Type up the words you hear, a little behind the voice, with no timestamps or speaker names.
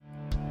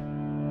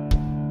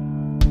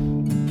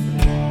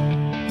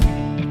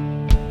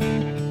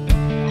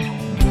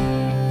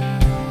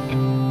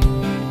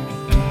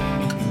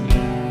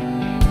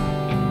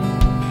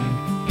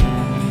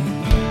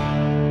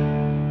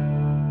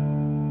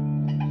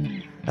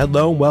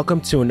Hello and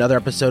welcome to another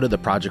episode of the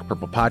Project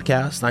Purple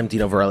podcast. I'm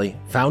Dino Verrelli,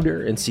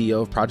 founder and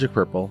CEO of Project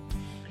Purple,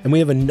 and we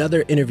have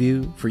another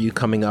interview for you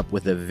coming up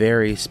with a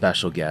very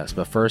special guest.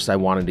 But first, I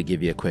wanted to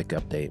give you a quick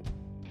update.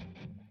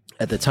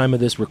 At the time of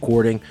this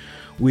recording,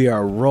 we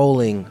are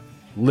rolling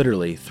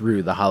literally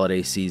through the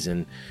holiday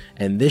season,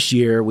 and this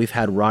year we've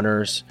had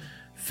runners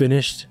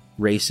finished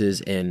races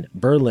in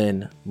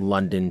Berlin,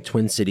 London,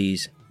 Twin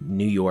Cities,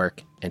 New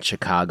York, and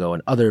Chicago,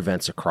 and other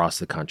events across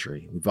the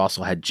country. We've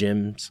also had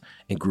gyms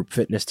and group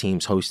fitness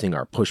teams hosting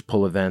our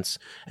push-pull events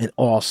and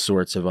all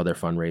sorts of other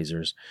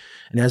fundraisers.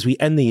 And as we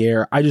end the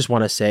year, I just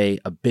want to say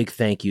a big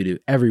thank you to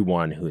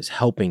everyone who is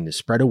helping to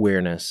spread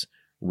awareness,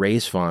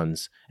 raise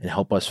funds, and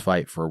help us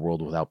fight for a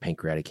world without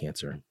pancreatic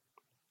cancer.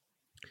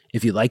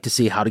 If you'd like to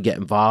see how to get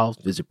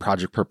involved, visit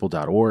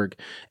projectpurple.org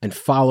and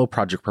follow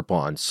Project Purple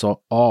on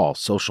all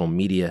social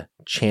media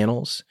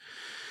channels.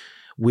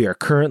 We are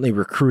currently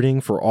recruiting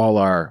for all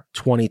our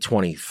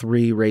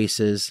 2023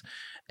 races,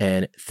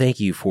 and thank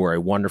you for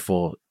a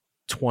wonderful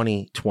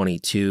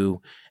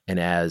 2022. And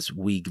as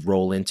we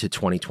roll into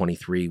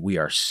 2023, we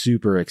are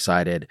super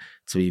excited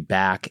to be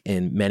back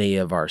in many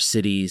of our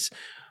cities,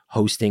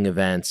 hosting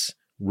events,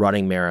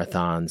 running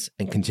marathons,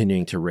 and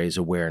continuing to raise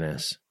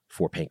awareness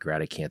for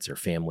pancreatic cancer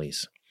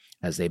families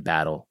as they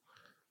battle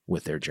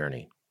with their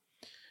journey.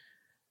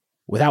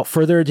 Without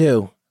further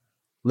ado,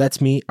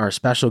 let's meet our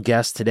special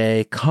guest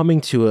today,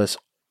 coming to us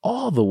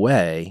all the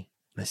way.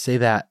 I say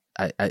that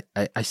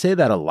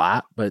a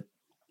lot, but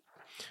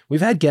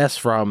we've had guests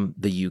from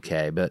the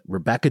UK, but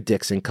Rebecca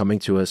Dixon coming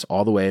to us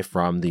all the way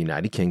from the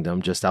United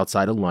Kingdom, just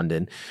outside of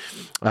London.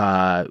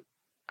 I'm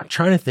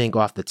trying to think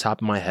off the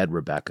top of my head,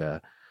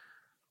 Rebecca.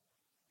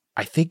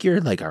 I think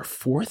you're like our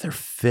fourth or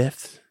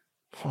fifth.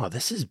 Oh,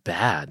 this is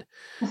bad.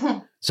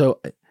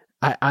 So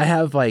I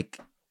have like,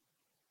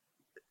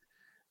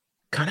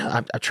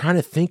 I'm trying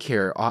to think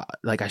here.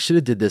 Like I should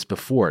have did this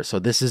before. So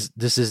this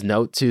is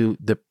note to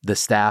the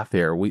staff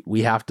here.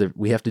 We have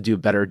to do a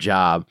better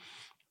job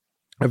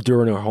of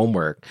doing our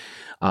homework.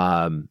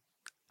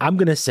 I'm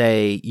going to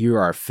say you're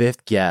our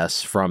fifth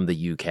guest from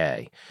the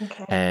UK.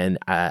 Okay. And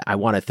I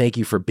want to thank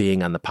you for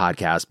being on the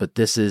podcast, but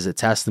this is a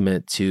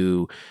testament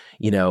to,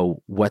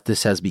 what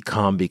this has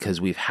become,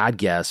 because we've had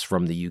guests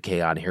from the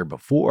UK on here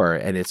before,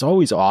 and it's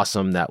always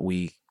awesome that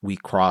we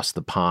cross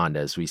the pond,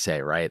 as we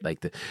say, right?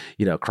 Like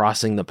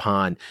crossing the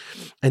pond.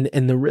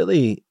 And the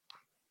really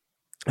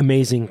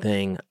amazing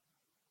thing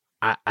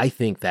I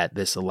think that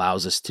this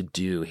allows us to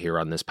do here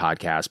on this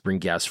podcast, bring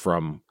guests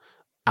from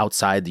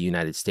outside the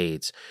United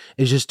States,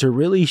 is just to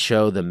really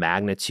show the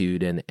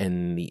magnitude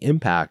and the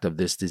impact of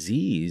this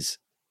disease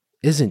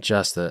isn't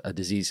just a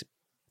disease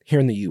here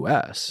in the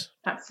US.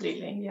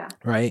 Absolutely. Yeah.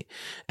 Right.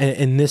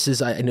 And this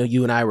is, I know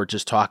you and I were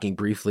just talking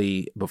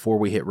briefly before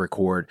we hit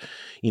record.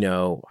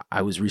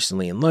 I was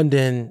recently in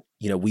London.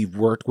 We've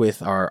worked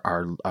with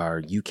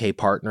our UK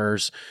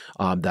partners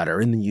that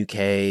are in the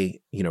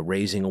UK,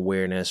 raising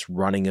awareness,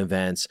 running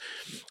events.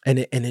 And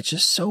it's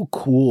just so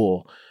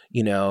cool,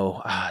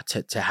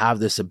 to have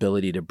this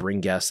ability to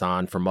bring guests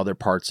on from other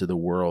parts of the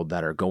world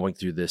that are going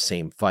through this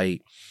same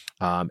fight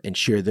and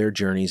share their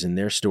journeys and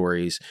their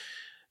stories.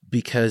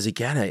 Because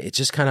again, it's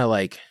just kind of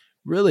like,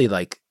 really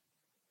like,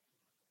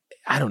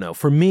 I don't know,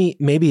 for me,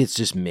 maybe it's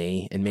just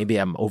me and maybe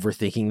I'm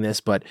overthinking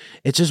this, but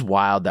it's just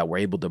wild that we're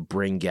able to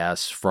bring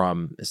guests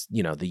from,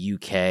 the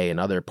UK and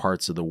other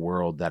parts of the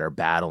world that are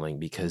battling,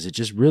 because it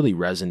just really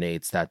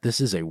resonates that this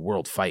is a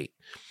world fight.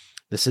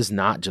 This is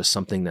not just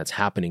something that's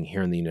happening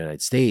here in the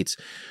United States,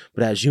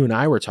 but as you and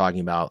I were talking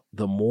about,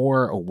 the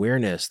more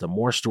awareness, the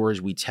more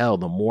stories we tell,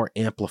 the more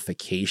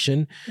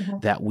amplification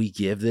that we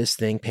give this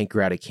thing,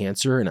 pancreatic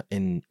cancer,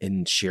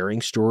 and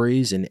sharing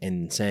stories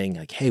and saying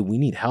like, hey, we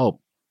need help.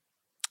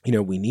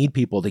 We need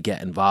people to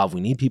get involved. We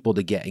need people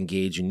to get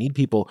engaged. We need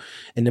people.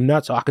 And I'm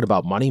not talking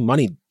about money.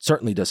 Money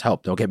certainly does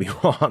help. Don't get me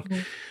wrong.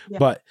 Yeah.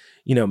 But,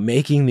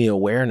 making the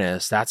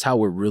awareness, that's how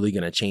we're really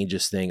going to change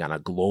this thing on a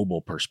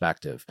global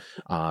perspective.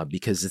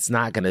 Because this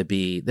isn't going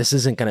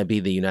to be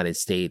the United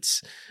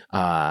States,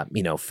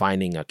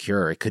 finding a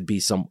cure. It could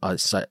be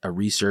a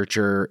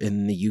researcher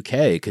in the UK.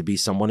 It could be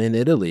someone in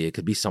Italy. It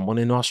could be someone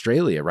in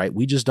Australia, right?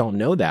 We just don't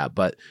know that.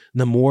 But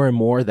the more and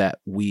more that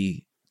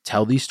we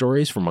tell these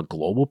stories from a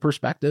global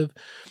perspective,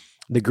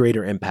 the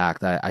greater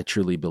impact I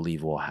truly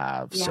believe we'll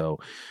have. Yeah. So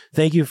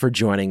thank you for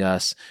joining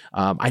us.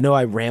 I know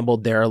I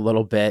rambled there a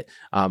little bit.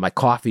 My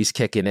coffee's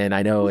kicking in.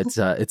 I know it's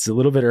a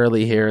little bit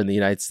early here in the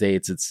United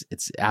States.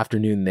 It's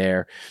afternoon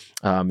there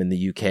in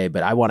the UK,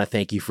 but I want to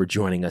thank you for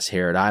joining us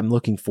here. And I'm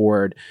looking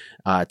forward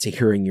to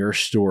hearing your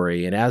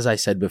story. And as I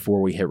said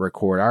before we hit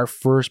record, our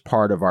first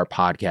part of our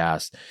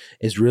podcast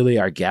is really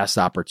our guest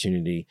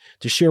opportunity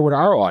to share with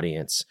our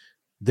audience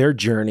their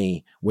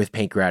journey with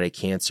pancreatic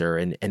cancer.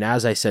 And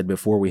as I said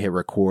before we hit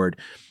record,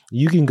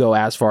 you can go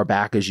as far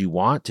back as you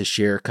want to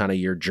share kind of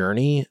your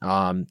journey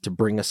to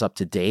bring us up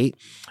to date.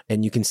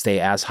 And you can stay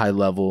as high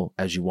level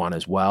as you want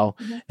as well.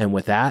 Mm-hmm. And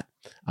with that,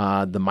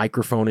 the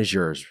microphone is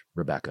yours,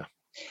 Rebecca.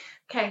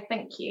 Okay,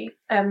 thank you.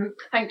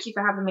 Thank you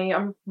for having me.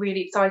 I'm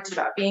really excited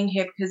about being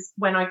here because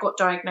when I got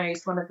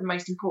diagnosed, one of the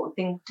most important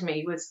things to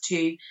me was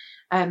to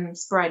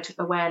spread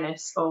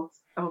awareness of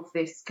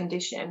this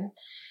condition.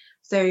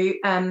 So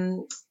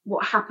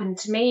what happened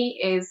to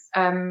me is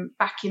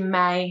back in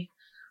May,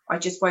 I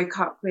just woke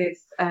up with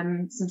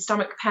some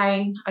stomach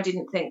pain. I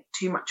didn't think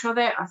too much of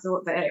it. I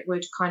thought that it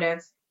would kind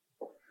of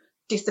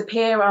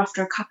disappear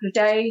after a couple of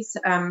days,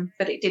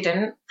 but it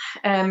didn't.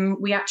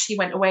 We actually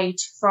went away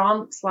to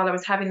France while I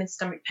was having this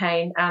stomach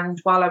pain, and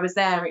while I was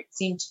there, it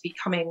seemed to be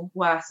becoming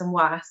worse and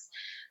worse.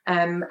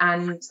 And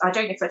I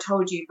don't know if I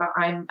told you, but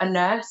I'm a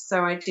nurse,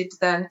 so I did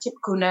the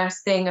typical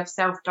nurse thing of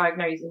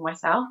self-diagnosing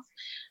myself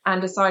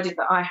and decided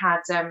that I had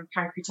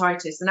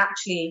pancreatitis. And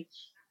actually,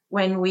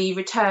 when we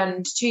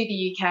returned to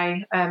the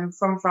UK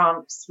from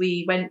France,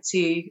 we went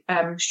to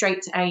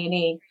straight to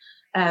A&E.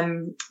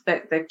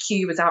 But the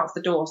queue was out of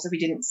the door, so we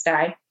didn't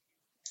stay.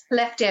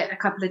 Left it a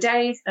couple of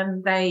days,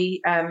 and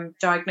they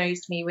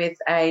diagnosed me with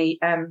a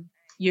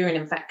urine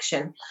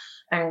infection,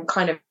 and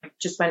kind of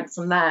just went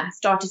from there.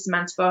 Started some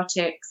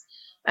antibiotics,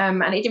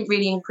 and it didn't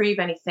really improve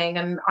anything.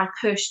 And I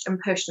pushed and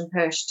pushed and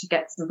pushed to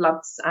get some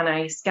bloods and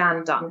a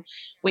scan done,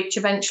 which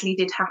eventually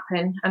did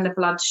happen. And the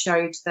blood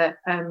showed that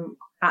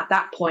at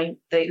that point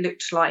they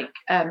looked like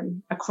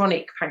a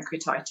chronic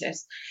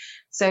pancreatitis.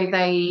 So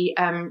they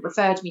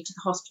referred me to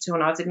the hospital,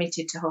 and I was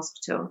admitted to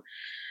hospital.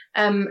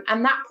 And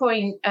at that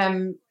point,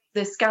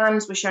 the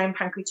scans were showing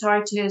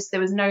pancreatitis. There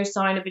was no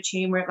sign of a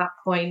tumour at that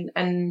point.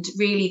 And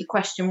really the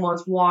question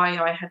was why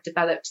I had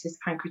developed this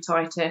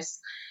pancreatitis.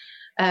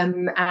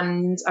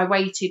 And I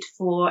waited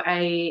for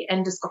a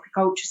endoscopic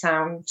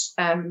ultrasound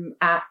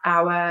at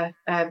our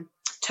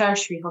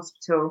tertiary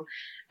hospital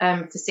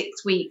for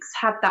 6 weeks,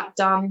 had that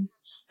done.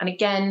 And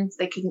again,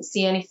 they couldn't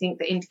see anything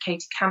that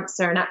indicated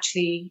cancer. And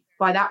actually,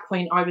 by that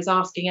point, I was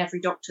asking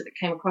every doctor that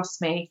came across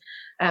me,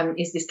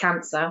 is this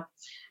cancer?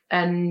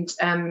 And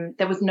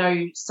there was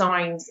no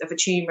signs of a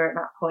tumour at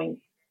that point.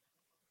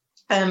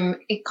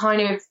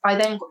 I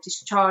then got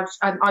discharged.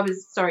 It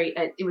was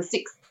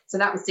so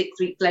that was 6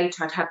 weeks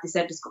later, I'd had this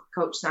endoscopic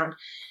ultrasound,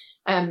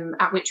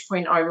 at which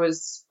point I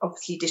was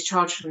obviously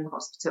discharged from the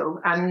hospital.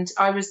 And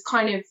I was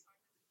kind of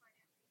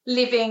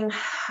living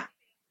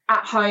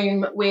at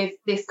home with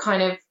this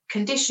kind of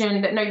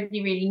condition that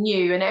nobody really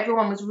knew, and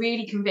everyone was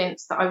really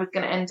convinced that I was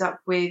going to end up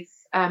with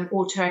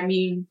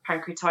autoimmune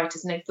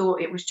pancreatitis, and they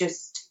thought it was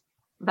just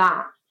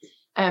that.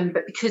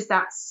 But because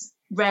that's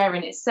rare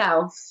in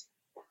itself,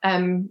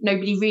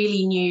 nobody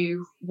really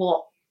knew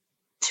what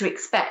to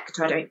expect,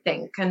 I don't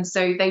think. And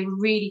so they were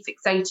really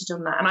fixated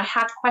on that. And I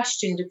had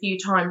questioned a few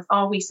times,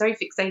 are we so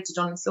fixated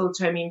on this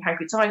autoimmune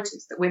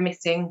pancreatitis that we're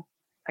missing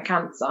a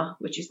cancer,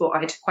 which is what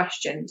I'd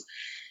questioned.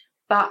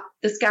 But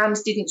the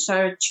scans didn't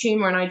show a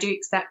tumour, and I do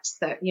accept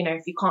that,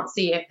 if you can't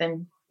see it,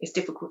 then it's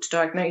difficult to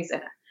diagnose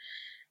it.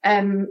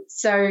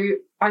 So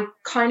I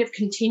kind of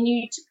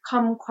continued to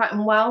become quite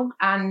unwell,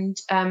 and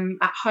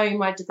at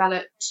home I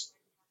developed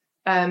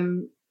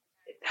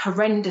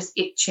horrendous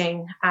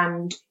itching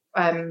and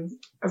a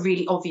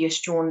really obvious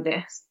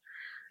jaundice.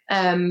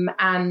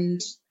 And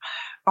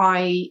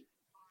I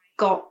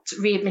got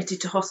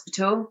readmitted to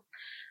hospital,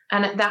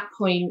 and at that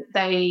point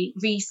they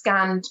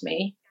re-scanned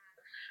me.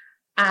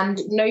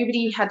 And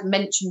nobody had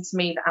mentioned to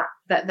me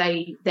that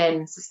they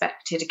then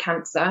suspected a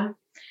cancer,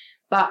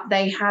 but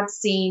they had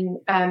seen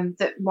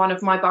that one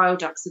of my bile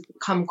ducts had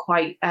become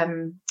quite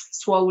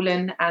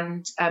swollen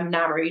and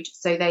narrowed.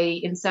 So they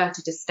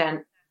inserted a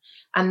stent,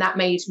 and that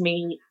made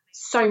me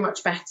so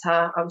much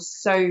better. I was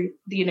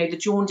the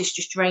jaundice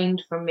just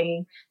drained from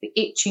me. The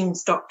itching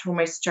stopped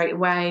almost straight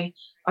away.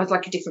 I was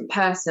like a different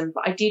person,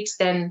 but I did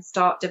then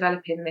start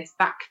developing this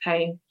back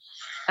pain.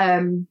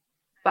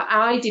 But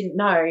I didn't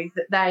know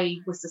that they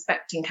were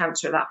suspecting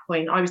cancer at that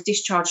point. I was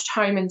discharged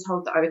home and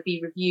told that I would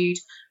be reviewed.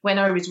 When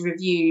I was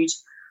reviewed,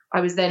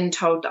 I was then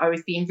told that I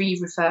was being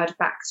re-referred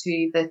back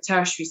to the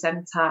tertiary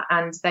centre,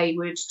 and they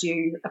would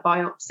do a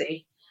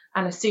biopsy.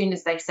 And as soon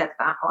as they said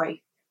that,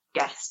 I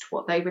guessed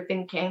what they were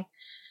thinking.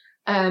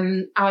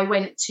 I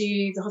went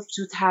to the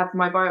hospital to have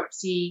my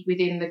biopsy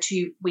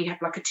we had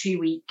like a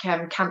 2-week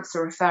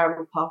cancer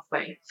referral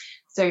pathway.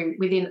 So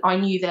I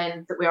knew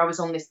then that I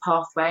was on this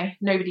pathway.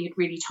 Nobody had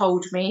really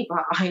told me,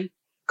 but I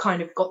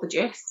kind of got the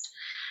gist.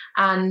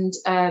 And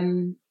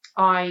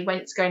I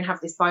went to go and have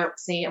this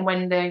biopsy. And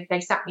when they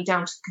sat me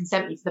down to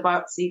consent me for the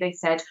biopsy, they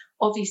said,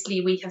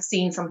 obviously we have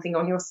seen something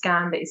on your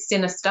scan that is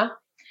sinister.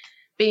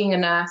 Being a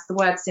nurse, the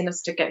word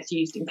sinister gets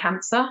used in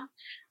cancer.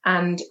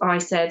 And I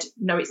said,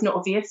 no, it's not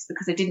obvious,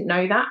 because I didn't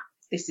know that.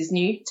 This is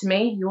new to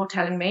me. You're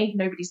telling me.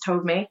 Nobody's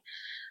told me.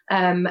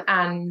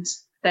 And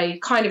they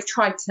kind of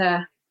tried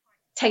to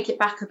take it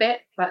back a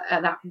bit, but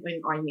at that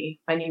point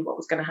I knew what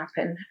was going to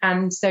happen.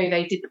 And so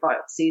they did the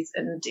biopsies,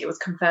 and it was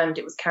confirmed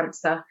it was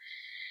cancer.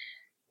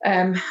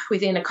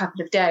 Within a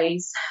couple of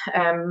days,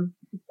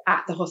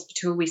 at the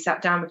hospital, we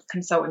sat down with the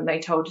consultant. They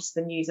told us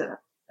the news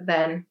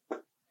then.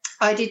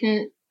 I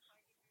didn't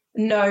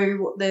know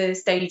what the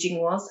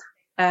staging was.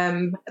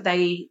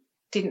 They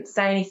didn't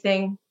say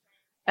anything.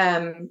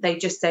 They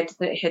just said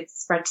that it had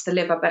spread to the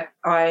liver, but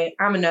I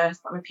am a nurse.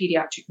 I'm a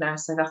pediatric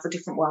nurse, so that's a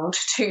different world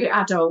to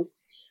adult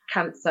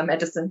cancer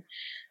medicine.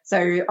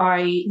 So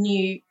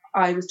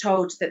I was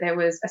told that there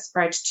was a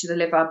spread to the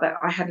liver, but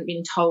I hadn't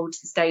been told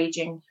the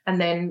staging. And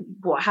then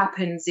what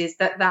happens is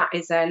that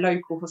is a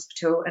local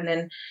hospital, and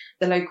then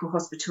the local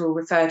hospital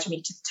referred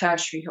me to the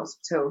tertiary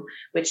hospital,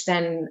 which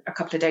then a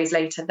couple of days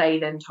later, they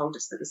then told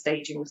us that the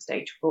staging was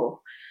stage 4.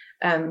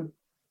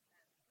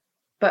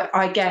 But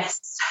I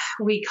guess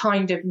we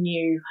kind of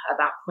knew at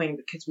that point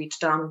because we'd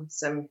done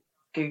some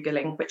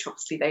Googling, which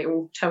obviously they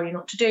all tell you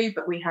not to do,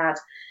 but we had.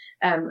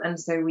 And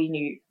so we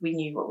knew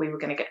what we were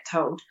going to get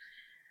told.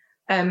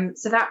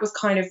 So that was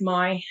kind of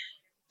my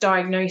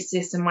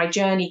diagnosis and my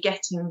journey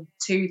getting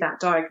to that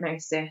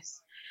diagnosis,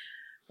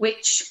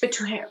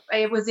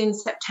 it was in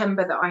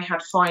September that I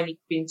had finally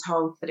been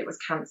told that it was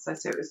cancer.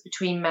 So it was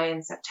between May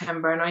and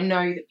September. And I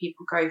know that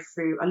people go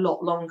through a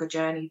lot longer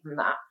journey than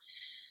that.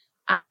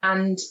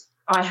 And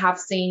I have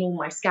seen all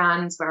my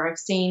scans where I've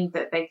seen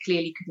that they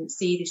clearly couldn't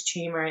see this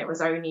tumour. It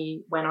was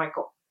only when I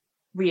got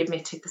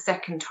readmitted the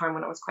second time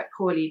when I was quite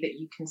poorly that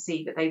you can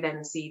see that they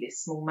then see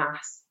this small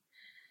mass.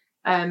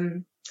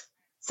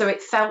 So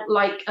it felt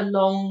like a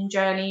long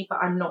journey, but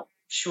I'm not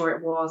sure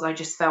it was. I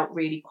just felt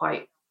really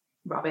quite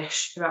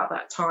rubbish throughout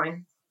that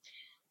time.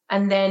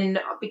 And then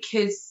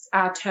because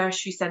our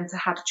tertiary centre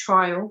had a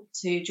trial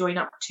to join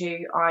up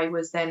to, I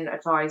was then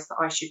advised that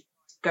I should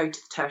go to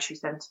the tertiary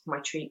centre for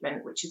my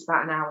treatment, which is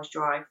about an hour's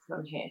drive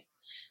from here.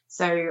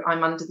 So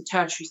I'm under the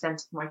tertiary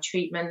centre for my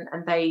treatment,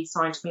 and they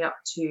signed me up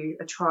to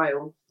a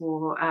trial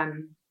for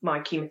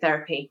my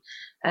chemotherapy,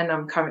 and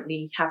I'm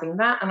currently having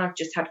that, and I've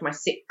just had my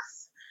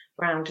 6th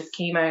round of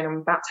chemo, and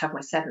I'm about to have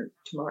my 7th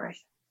tomorrow,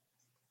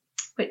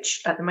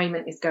 which at the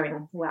moment is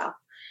going well.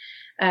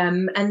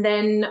 And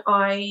then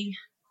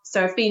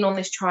I've been on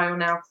this trial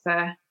now for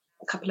a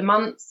couple of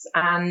months,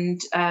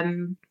 and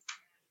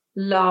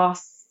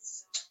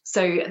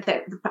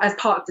as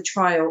part of the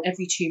trial,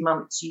 every 2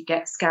 months you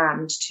get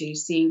scanned to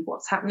see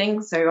what's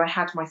happening. So I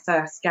had my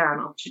first scan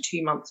after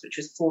 2 months, which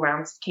was 4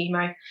 rounds of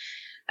chemo,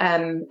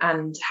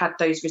 and had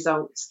those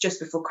results just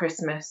before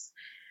Christmas,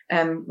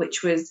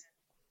 which was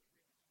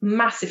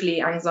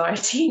massively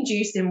anxiety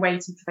inducing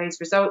waiting for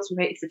those results. We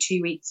waited for 2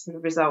 weeks for the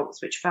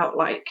results, which felt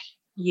like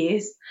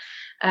years.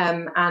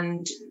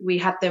 And we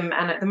had them,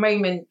 and at the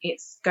moment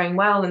it's going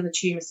well, and the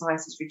tumour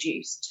size is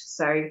reduced.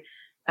 So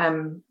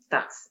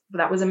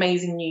that was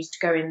amazing news to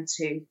go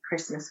into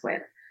Christmas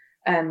with.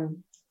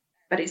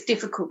 But it's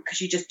difficult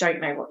because you just don't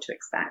know what to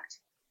expect.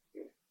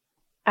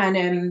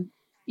 And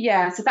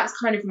so that's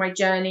kind of my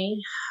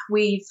journey.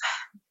 The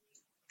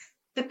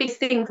big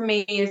thing for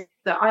me is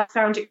that I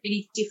found it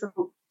really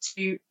difficult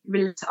to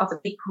relate to other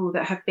people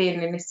that have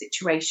been in this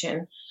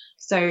situation.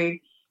 So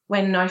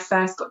when I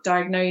first got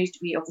diagnosed,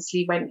 we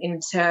obviously went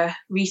into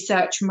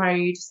research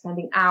mode,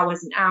 spending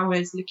hours and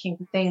hours looking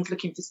for things,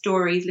 looking for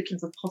stories, looking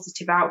for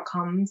positive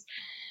outcomes.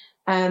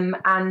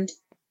 And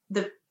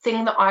the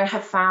thing that I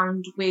have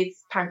found with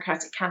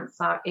pancreatic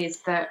cancer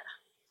is that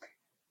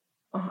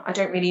I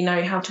don't really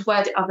know how to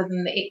word it other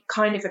than that it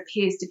kind of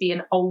appears to be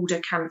an older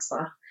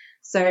cancer.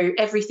 So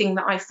everything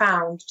that I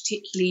found,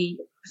 particularly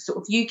sort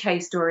of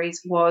UK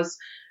stories, was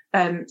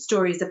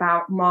stories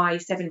about my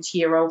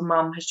 70-year-old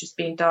mum has just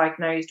been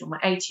diagnosed, or my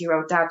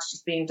 80-year-old dad's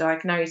just being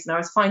diagnosed. And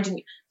I found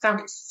it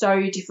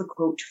so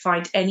difficult to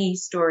find any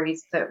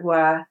stories that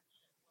were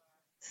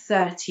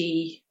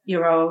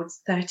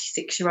 30-year-olds,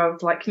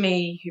 36-year-olds like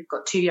me who've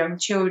got 2 young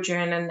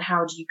children, and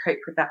how do you cope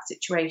with that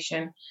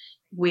situation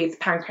with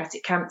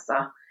pancreatic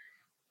cancer?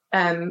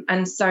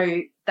 And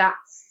so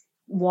that's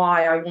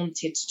why I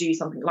wanted to do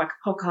something like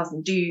a podcast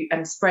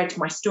and spread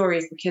my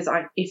stories, because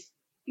if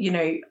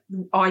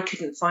I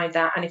couldn't find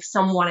that, and if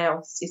someone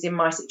else is in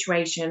my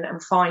situation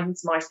and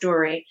finds my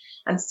story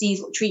and sees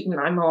what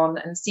treatment I'm on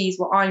and sees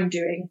what I'm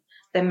doing,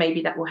 then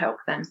maybe that will help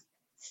them.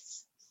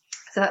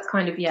 So that's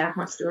kind of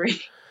my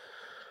story.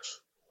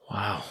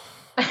 Wow.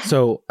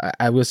 So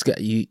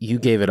you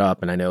gave it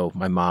up, and I know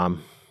my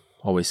mom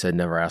always said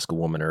never ask a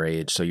woman her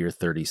age. So you're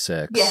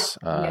 36.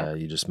 Yeah.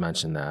 You just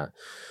mentioned that.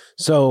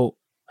 So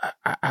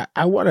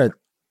I want to,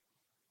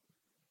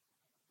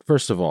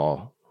 first of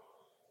all,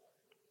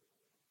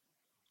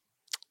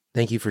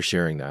 thank you for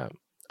sharing that.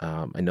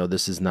 I know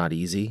this is not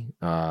easy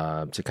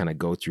to kind of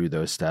go through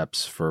those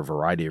steps for a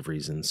variety of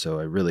reasons. So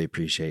I really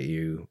appreciate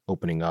you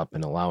opening up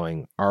and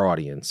allowing our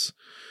audience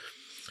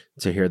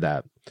to hear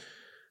that.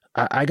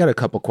 I got a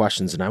couple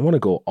questions, and I want to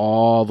go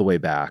all the way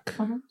back.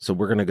 Mm-hmm. So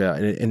we're going to go,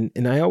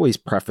 and I always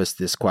preface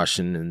this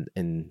question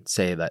and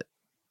say that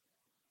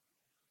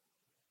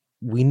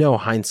we know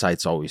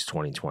hindsight's always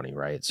 20/20,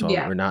 right? So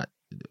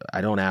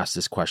I don't ask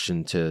this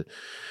question to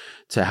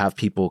have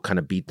people kind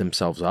of beat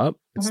themselves up.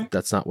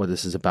 That's not what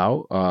this is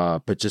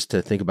about. But just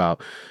to think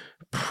about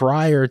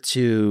prior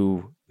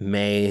to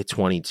May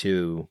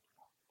 22,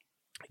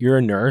 you're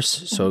a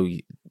nurse. So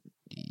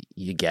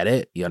you get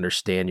it. You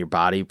understand your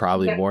body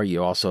probably more.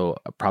 You also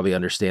probably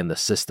understand the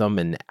system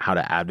and how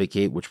to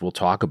advocate, which we'll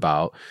talk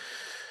about.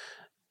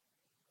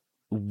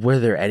 were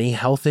there any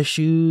health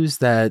issues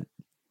that,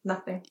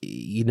 Nothing.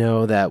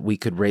 that we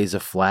could raise a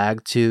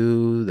flag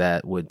to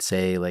that would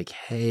say like,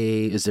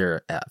 hey, is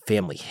there a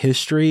family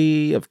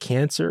history of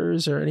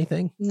cancers or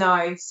anything?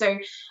 No. So,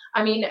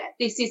 I mean,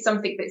 this is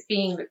something that's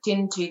being looked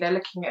into. They're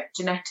looking at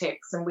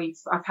genetics, and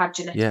I've had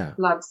genetic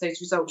bloods. Those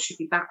results should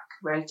be back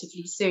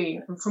relatively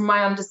soon. And from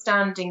my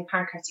understanding,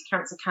 pancreatic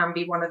cancer can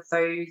be one of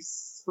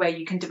those where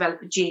you can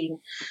develop a gene.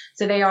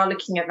 So they are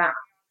looking at that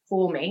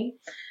for me.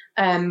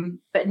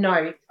 But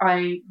no,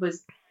 I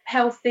was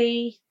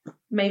healthy,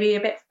 maybe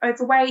a bit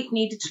overweight,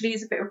 needed to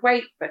lose a bit of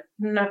weight, but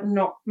not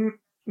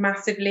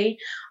massively.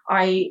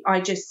 I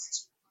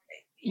just,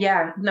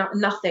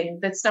 nothing.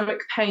 The stomach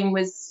pain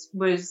was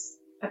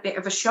a bit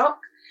of a shock.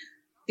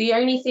 The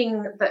only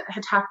thing that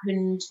had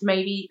happened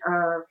maybe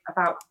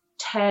about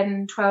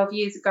 10, 12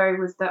 years ago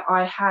was that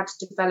I had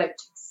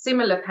developed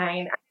similar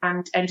pain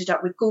and ended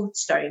up with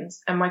gallstones,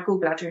 and my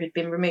gallbladder had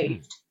been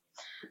removed.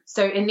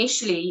 So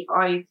initially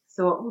I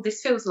thought,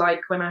 this feels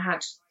like when I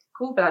had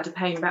gallbladder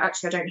pain, but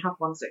actually I don't have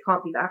one, so it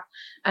can't be that,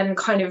 and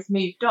kind of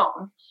moved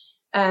on.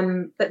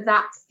 But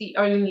that's the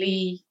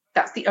only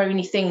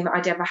thing that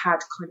I'd ever had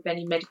kind of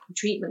any medical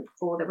treatment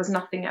for. There was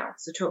nothing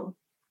else at all.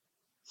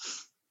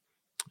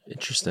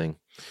 Interesting.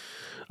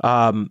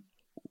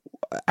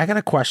 I got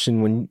a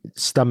question when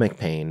stomach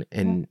pain,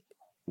 and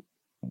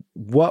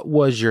what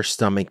was your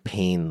stomach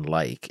pain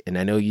like? And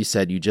I know you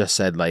just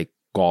said like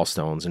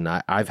gallstones, and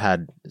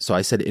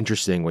I said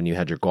interesting when you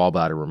had your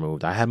gallbladder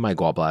removed. I had my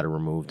gallbladder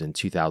removed in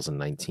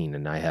 2019,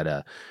 and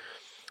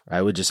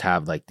I would just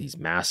have like these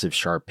massive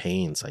sharp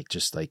pains,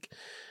 like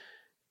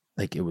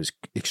it was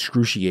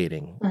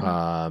excruciating.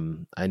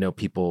 Mm-hmm. I know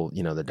people,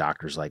 the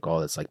doctor's like, oh,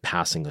 it's like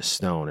passing a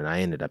stone, and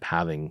I ended up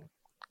having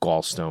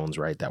gallstones,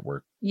 right, that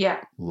were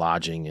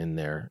lodging in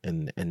there,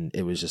 and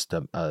it was just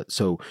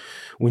so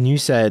when you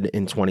said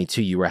in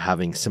 22 you were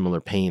having similar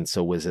pain,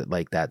 so was it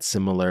like that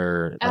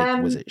similar,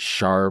 like was it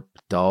sharp,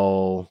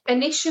 dull?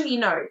 Initially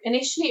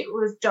it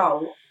was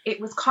dull.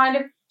 It was kind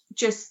of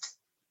just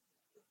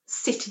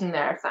sitting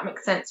there, if that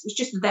makes sense. It was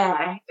just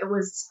there. It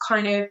was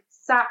kind of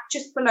sat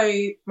just below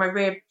my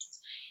ribs.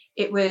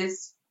 It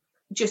was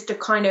just a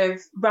kind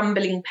of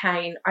rumbling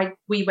pain. I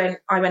went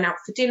out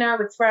for dinner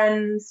with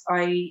friends.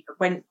 I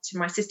went to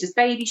my sister's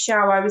baby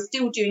shower. I was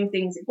still doing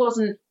things. It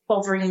wasn't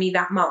bothering me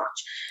that much.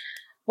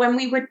 When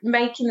we were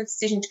making the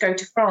decision to go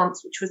to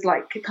France, which was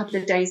like a couple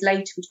of days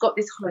later, we'd got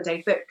this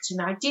holiday booked,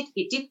 and I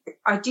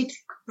did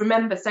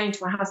remember saying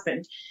to my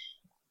husband,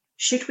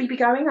 should we be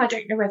going? I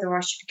don't know whether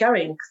I should be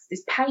going because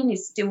this pain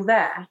is still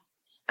there.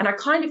 And I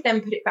kind of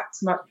then put it back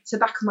to the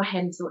back of my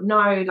head and thought,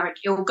 no, like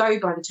it'll go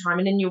by the time,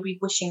 and then you'll be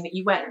wishing that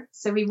you went.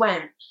 So we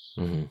went.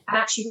 Mm-hmm. And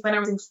actually, when I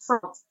was in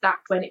France,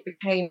 that's when it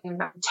became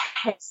that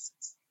intense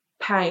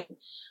pain.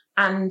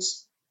 And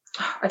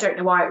I don't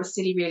know why, it was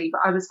silly really,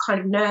 but I was kind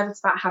of nervous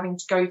about having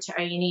to go to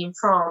A&E in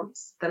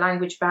France, the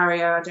language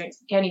barrier. I don't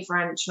speak any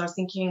French. And I was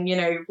thinking,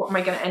 what am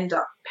I going to end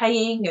up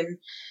paying? And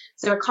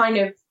so I kind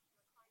of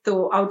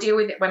thought I'll deal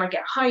with it when I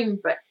get home.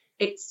 But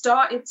it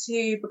started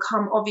to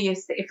become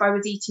obvious that if I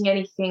was eating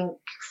anything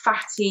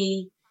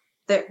fatty,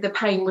 that the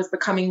pain was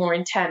becoming more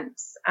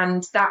intense.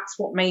 And that's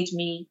what made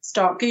me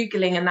start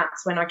Googling. And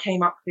that's when I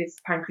came up with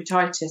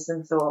pancreatitis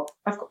and thought,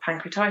 I've got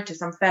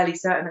pancreatitis. I'm fairly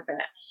certain of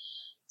it.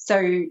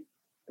 So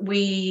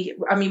we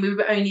were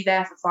only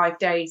there for 5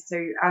 days. So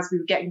as we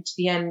were getting to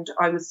the end,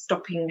 I was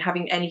stopping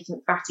having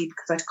anything fatty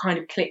because I'd kind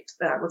of clicked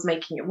that I was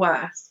making it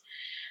worse.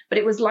 But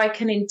it was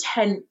like an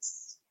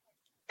intense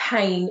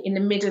pain in the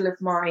middle of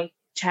my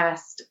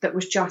chest that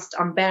was just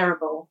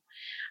unbearable.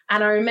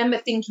 And I remember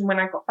thinking when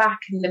I got back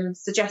and them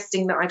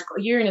suggesting that I'd got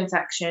a urine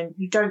infection,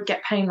 you don't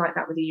get pain like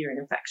that with a urine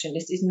infection.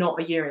 This is not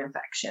a urine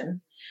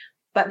infection.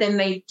 But then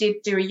they did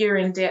do a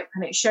urine dip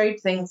and it showed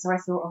things. So I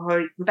thought,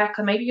 oh,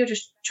 Rebecca, maybe you're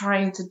just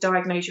trying to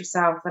diagnose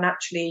yourself and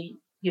actually,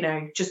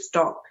 just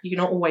stop.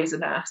 You're not always a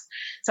nurse.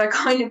 So I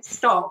kind of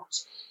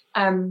stopped.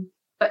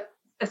 But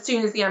as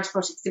soon as the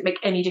antibiotics didn't make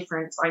any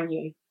difference, I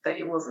knew that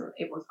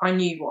I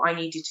knew what I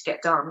needed to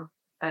get done.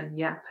 And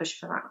push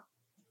for that.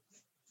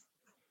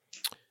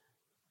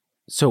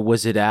 So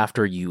was it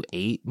after you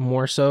ate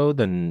more so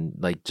than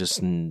like just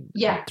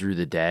through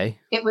the day?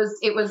 It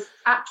was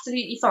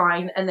absolutely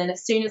fine. And then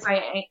as soon as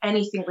I ate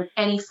anything with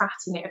any fat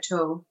in it at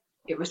all,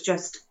 it was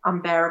just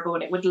unbearable,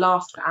 and it would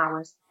last for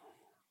hours.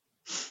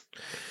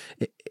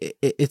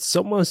 It's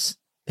almost,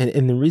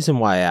 and the reason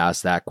why I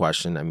asked that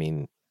question, I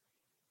mean,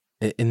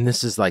 and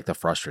this is like the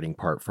frustrating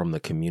part from the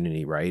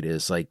community, right?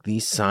 Is like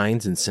these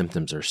signs and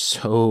symptoms are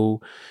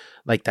so,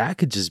 like that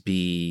could just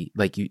be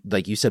like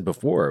you said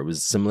before, it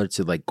was similar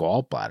to like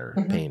gallbladder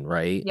mm-hmm. pain,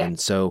 right? Yeah. And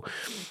so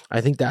I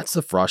think that's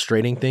the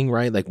frustrating thing,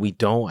 right? Like we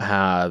don't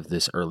have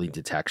this early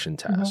detection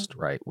test, mm-hmm.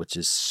 right? Which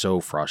is so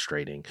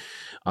frustrating.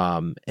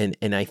 And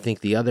I think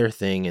the other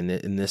thing,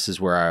 and this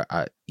is where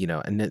I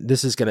and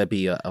this is going to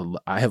be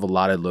I have a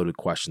lot of loaded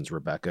questions,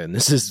 Rebecca, and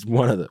this is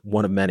one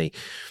of many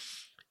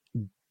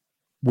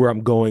where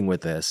I'm going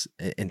with this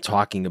and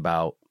talking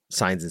about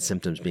signs and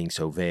symptoms being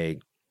so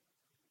vague.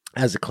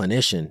 As a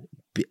clinician,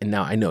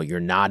 now I know you're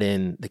not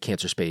in the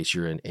cancer space,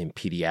 you're in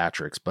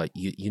pediatrics, but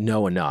you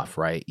know enough,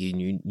 right?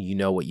 You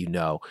know what you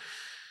know.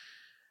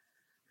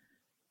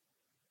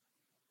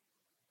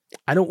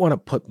 I don't want to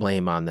put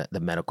blame on the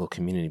medical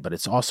community, but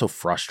it's also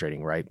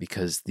frustrating, right?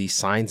 Because these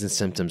signs and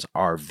symptoms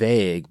are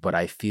vague, but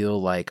I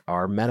feel like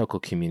our medical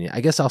community,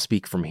 I guess I'll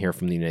speak from here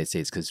from the United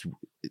States, because,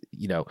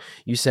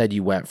 you said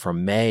you went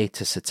from May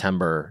to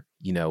September,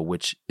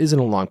 which isn't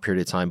a long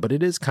period of time, but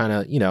it is kind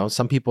of,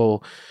 some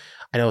people,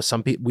 I know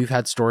some people, we've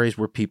had stories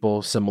where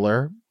people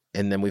similar,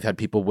 and then we've had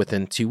people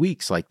within 2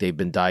 weeks, like they've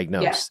been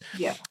diagnosed.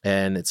 Yeah.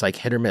 And it's like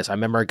hit or miss. I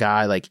remember a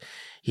guy, like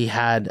he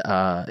had,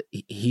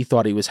 he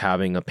thought he was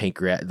having a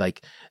pancreatic,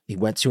 like he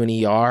went to an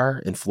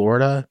ER in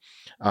Florida.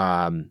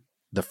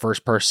 The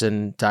first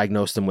person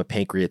diagnosed him with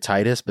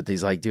pancreatitis, but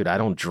he's like, dude, I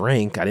don't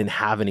drink. I didn't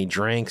have any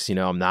drinks.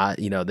 I'm not,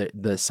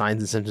 the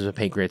signs and symptoms of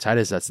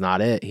pancreatitis, that's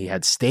not it. He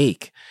had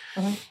steak.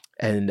 Mm-hmm.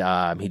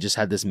 And he just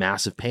had this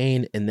massive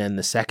pain. And then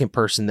the second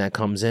person that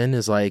comes in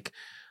is like,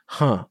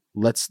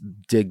 let's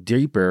dig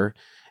deeper.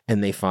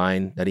 And they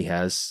find that he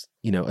has,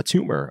 a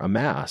tumor, a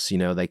mass,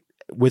 like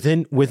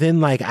within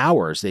like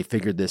hours, they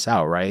figured this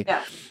out. Right.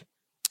 Yeah.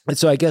 And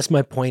so I guess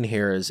my point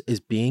here is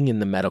being in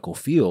the medical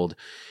field,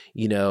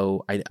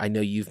 I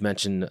know you've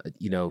mentioned,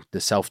 the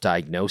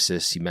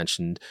self-diagnosis you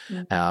mentioned,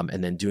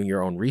 and then doing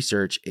your own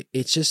research.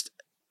 It's just,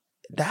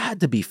 that had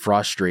to be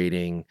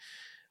frustrating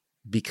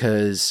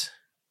because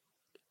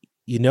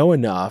you know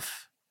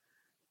enough,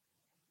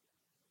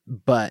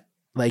 but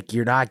like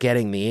you're not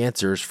getting the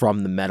answers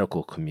from the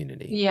medical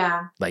community.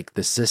 Yeah. Like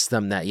the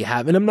system that you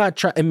have. And I'm not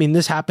trying,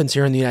 this happens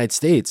here in the United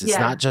States. It's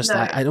not just,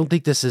 no. I don't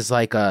think this is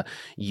like a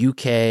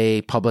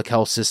UK public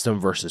health system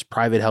versus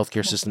private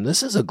healthcare system.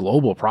 This is a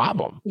global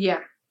problem. Yeah.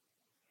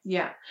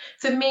 Yeah.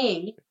 For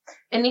me,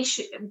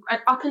 initially,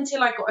 up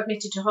until I got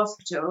admitted to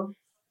hospital,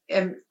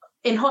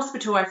 in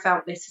hospital, I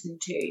felt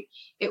listened to.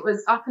 It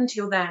was up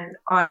until then,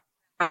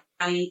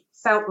 I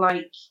felt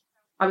like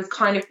I was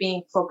kind of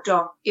being fobbed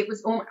off. It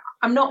was,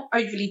 I'm not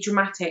overly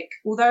dramatic.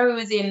 Although I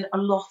was in a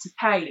lot of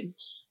pain,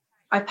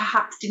 I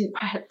perhaps didn't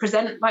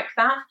present like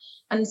that.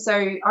 And so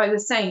I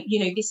was saying,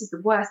 this is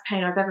the worst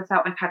pain I've ever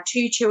felt. I've had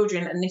 2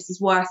 children and this is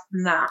worse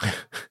than that.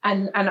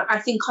 and I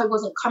think I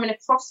wasn't coming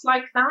across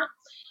like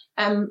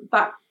that.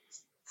 But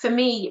for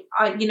me,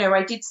 I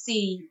did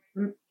see,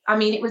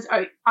 it was,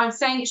 I'm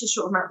saying it's a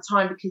short amount of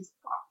time because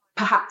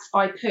perhaps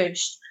I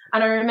pushed.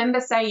 And I remember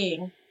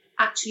saying,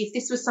 actually, if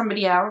this was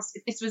somebody else,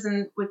 if this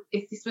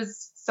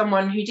was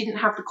someone who didn't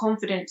have the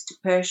confidence to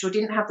push or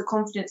didn't have the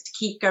confidence to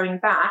keep going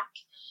back,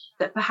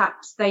 that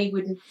perhaps they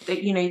wouldn't,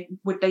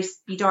 would they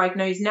be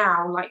diagnosed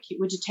now? Like it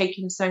would have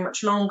taken so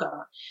much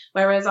longer.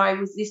 Whereas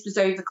this was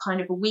over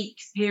kind of a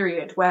week's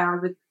period where I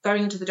was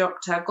going to the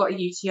doctor, got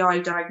a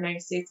UTI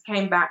diagnosis,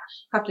 came back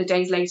a couple of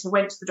days later,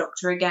 went to the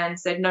doctor again,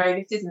 said, no,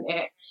 this isn't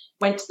it.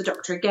 Went to the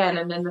doctor again.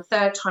 And then the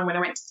third time when I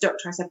went to the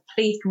doctor, I said,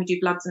 please, can we do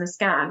bloods and a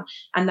scan?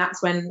 And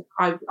that's when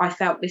I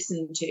felt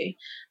listened to.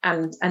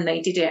 And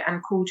they did it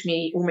and called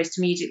me almost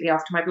immediately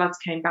after my bloods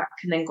came back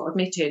and then got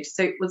admitted.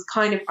 So it was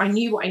kind of, I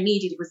knew what I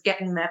needed. It was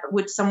getting there. But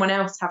would someone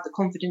else have the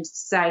confidence to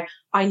say,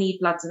 I need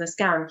bloods and a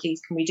scan,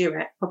 please, can we do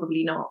it?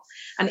 Probably not.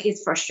 And it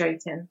is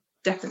frustrating,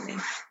 definitely.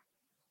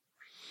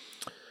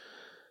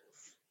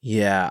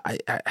 Yeah,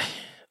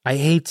 I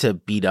hate to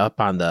beat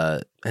up on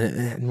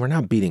and we're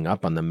not beating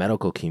up on the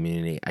medical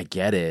community. I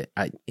get it.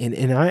 I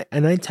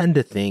tend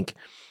to think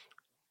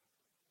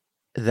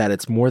that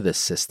it's more the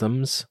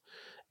systems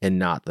and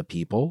not the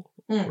people,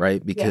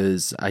 right?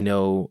 Because I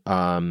know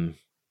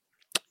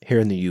here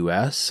in the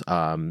US,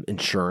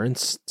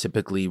 insurance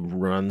typically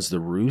runs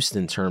the roost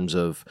in terms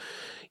of,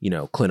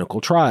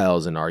 clinical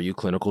trials, and are you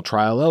clinical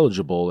trial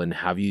eligible, and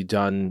have you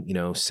done,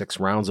 6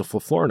 rounds of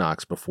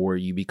FOLFIRINOX before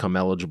you become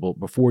eligible,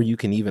 before you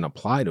can even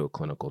apply to a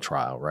clinical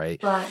trial,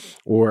 right?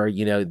 Or,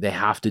 they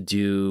have to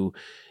do,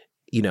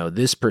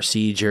 this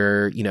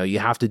procedure, you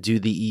have to do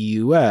the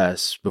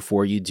EUS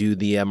before you do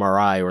the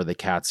MRI or the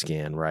CAT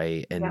scan,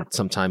 right? And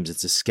sometimes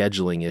it's a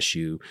scheduling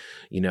issue,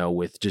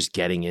 with just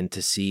getting in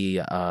to see,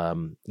 a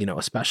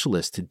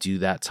specialist to do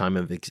that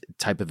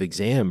type of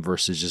exam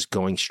versus just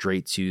going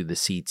straight to the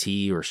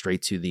CT or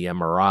straight to the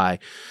MRI.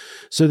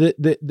 So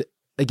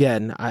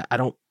again, I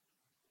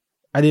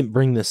didn't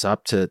bring this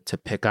up to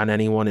pick on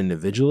anyone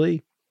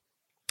individually.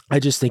 I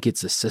just think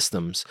it's the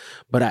systems,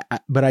 but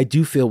I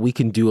do feel we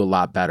can do a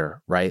lot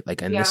better, right?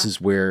 Like, and this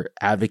is where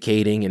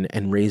advocating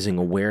and raising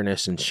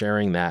awareness and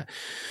sharing that.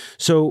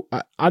 So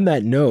on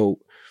that note,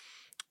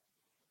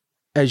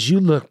 as you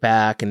look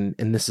back, and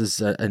this is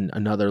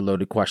another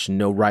loaded question,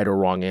 no right or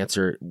wrong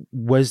answer,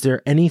 was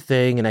there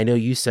anything, and I know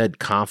you said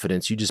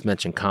confidence, you just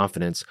mentioned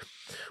confidence,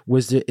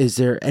 is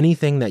there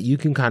anything that you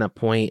can kind of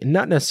point,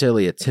 not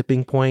necessarily a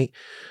tipping point,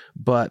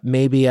 but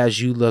maybe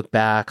as you look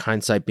back,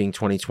 hindsight being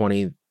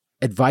 2020,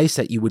 advice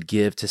that you would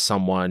give to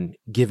someone,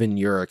 given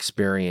your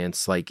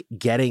experience, like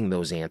getting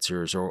those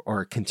answers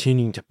or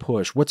continuing to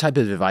push? What type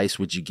of advice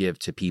would you give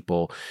to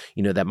people,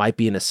 that might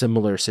be in a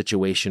similar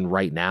situation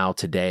right now,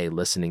 today,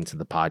 listening to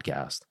the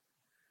podcast?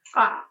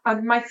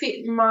 My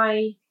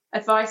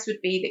advice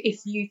would be that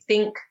if you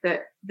think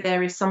that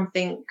there is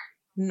something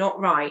not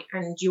right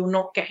and you're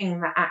not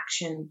getting that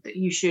action, that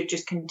you should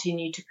just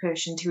continue to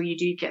push until you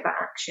do get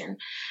that action.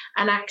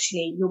 And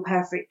actually, you're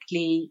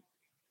perfectly,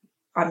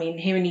 I mean,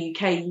 here in the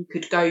UK, you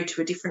could go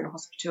to a different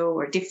hospital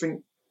or a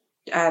different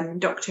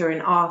doctor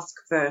and ask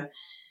for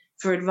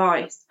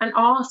advice and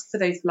ask for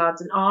those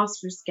bloods and ask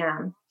for a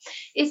scan.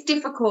 It's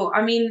difficult.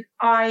 I mean,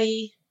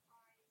 I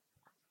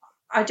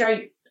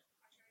don't,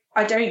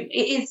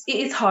 it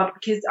is hard,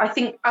 because I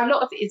think a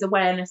lot of it is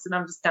awareness and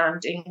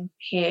understanding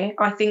here.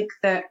 I think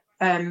that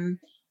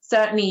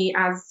certainly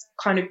as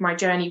kind of my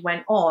journey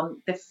went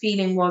on, the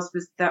feeling was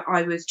that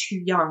I was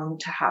too young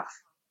to have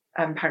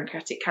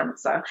pancreatic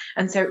cancer.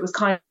 And so it was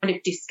kind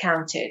of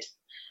discounted.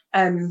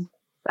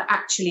 But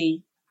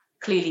actually,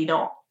 clearly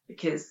not,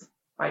 because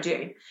I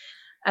do.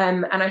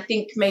 And I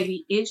think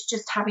maybe it's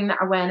just having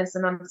that awareness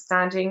and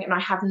understanding. And I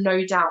have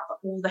no doubt that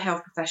all the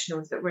health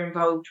professionals that were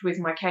involved with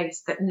my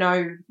case that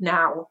know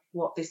now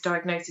what this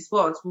diagnosis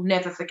was will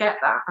never forget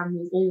that, and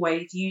will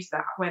always use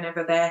that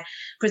whenever they're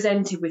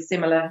presented with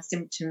similar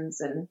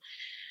symptoms.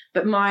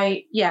 But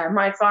my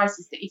advice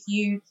is that if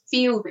you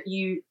feel that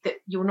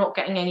you're not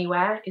getting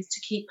anywhere, is to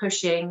keep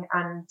pushing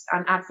and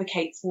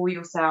advocate for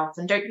yourself,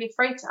 and don't be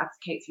afraid to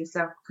advocate for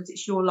yourself, because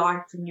it's your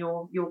life and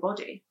your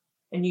body,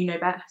 and you know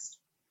best.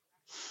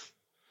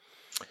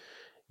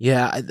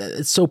 Yeah,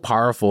 it's so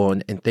powerful,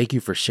 and thank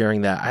you for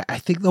sharing that. I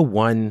think the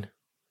one,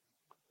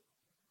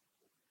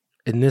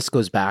 and this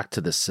goes back to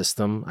the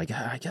system. I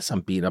guess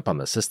I'm beating up on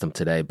the system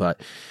today,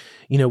 but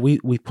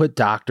we put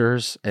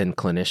doctors and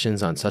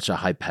clinicians on such a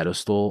high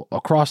pedestal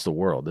across the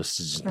world. This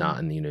is not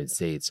in the United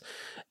States,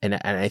 and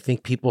I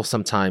think people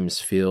sometimes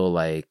feel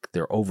like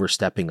they're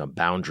overstepping a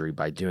boundary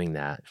by doing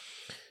that.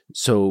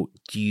 So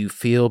do you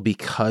feel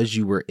because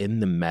you were in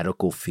the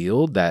medical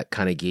field that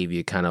kind of gave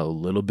you kind of a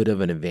little bit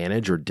of an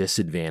advantage or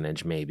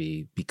disadvantage,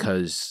 maybe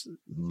because,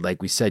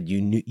 like we said,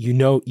 you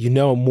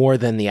know more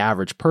than the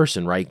average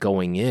person, right,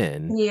 going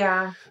in?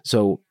 Yeah.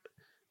 So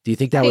do you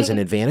think that was an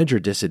advantage or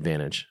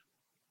disadvantage?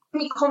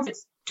 Me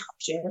confidence to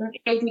question.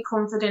 It gave me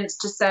confidence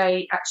to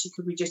say, actually,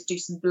 could we just do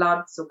some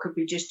bloods, or could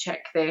we just check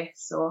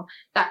this, or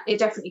that? It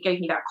definitely gave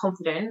me that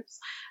confidence.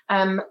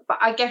 But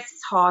I guess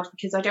it's hard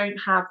because I don't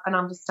have an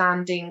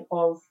understanding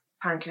of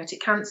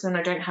pancreatic cancer, and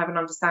I don't have an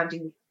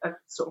understanding of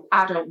sort of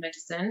adult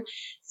medicine.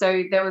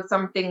 So there were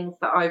some things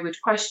that I would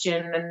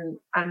question,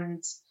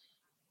 and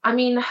I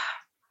mean,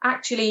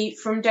 actually,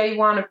 from day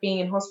one of being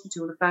in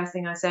hospital, the first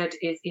thing I said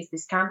is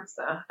this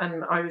cancer?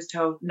 And I was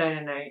told, no,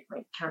 like,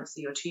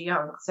 cancer, you're too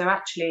young. So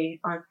actually,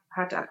 I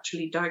had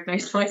actually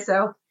diagnosed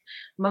myself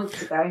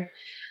months ago.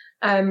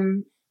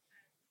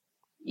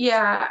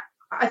 Yeah,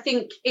 I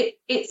think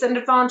it's an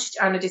advantage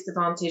and a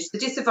disadvantage. The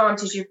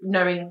disadvantage of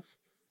knowing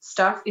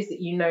stuff is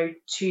that you know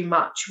too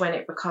much when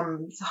it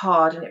becomes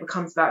hard and it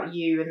becomes about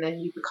you, and then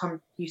you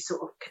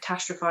sort of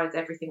catastrophize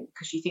everything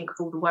because you think of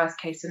all the worst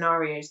case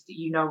scenarios that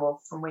you know of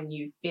from when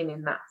you've been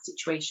in that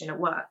situation at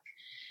work.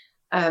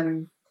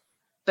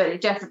 But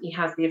it definitely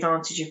has the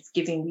advantage of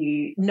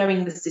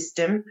knowing the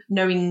system,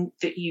 knowing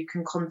that you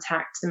can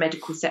contact the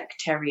medical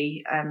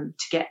secretary to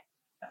get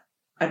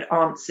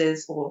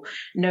answers, or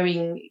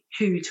knowing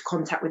who to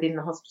contact within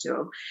the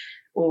hospital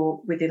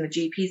or within the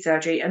GP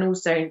surgery, and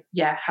also,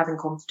 having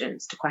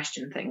confidence to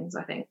question things,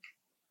 I think.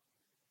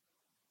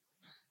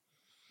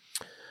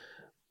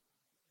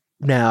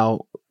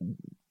 Now,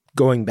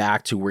 going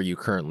back to where you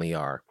currently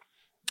are,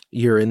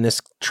 you're in this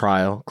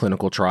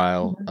clinical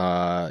trial,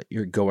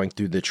 you're going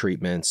through the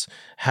treatments.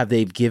 Have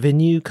they given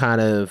you kind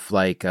of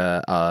like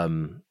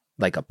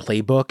a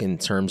playbook in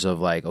terms of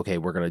like, okay,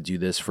 we're going to do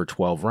this for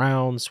 12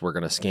 rounds, we're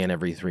going to scan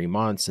every 3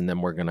 months, and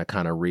then we're going to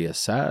kind of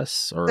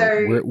reassess? Or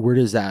where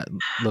does that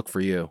look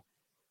for you?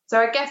 So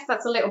I guess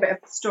that's a little bit of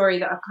the story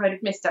that I've kind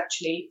of missed,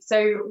 actually.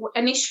 So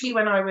initially,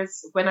 when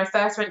I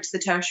first went to the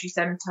tertiary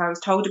centre, I was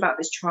told about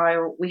this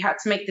trial. We had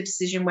to make the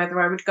decision whether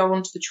I would go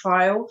on to the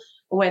trial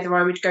or whether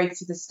I would go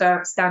through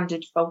the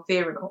standard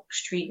FOLFIRINOX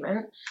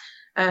treatment.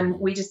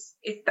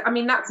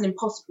 That's an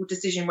impossible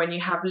decision when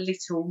you have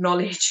little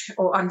knowledge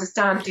or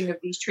understanding of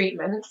these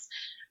treatments.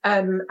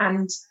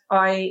 And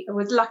I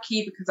was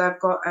lucky because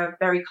I've got a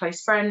very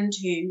close friend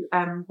who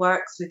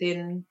works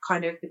within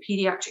kind of the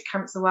paediatric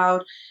cancer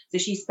world. So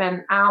she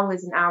spent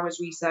hours and hours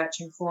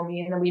researching for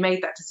me, and then we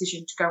made that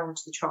decision to go on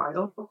to the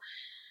trial.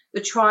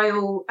 The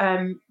trial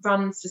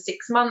runs for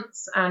 6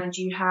 months, and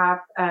you have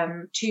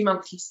 2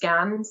 monthly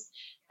scans.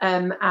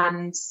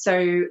 And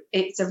so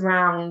it's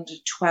around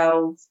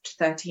 12 to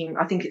 13,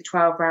 I think it's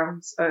 12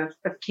 rounds of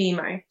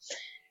chemo.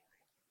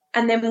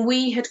 And then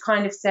we had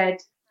kind of said,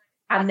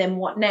 and then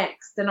what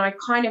next? And I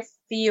kind of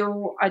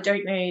feel, I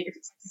don't know if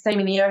it's the same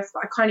in the US,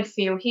 but I kind of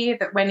feel here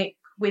that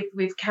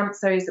with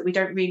cancers that we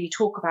don't really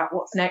talk about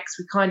what's next.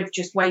 We kind of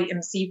just wait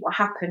and see what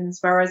happens.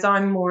 Whereas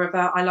I'm more of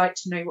I like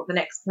to know what the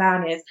next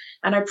plan is.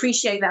 And I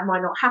appreciate that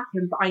might not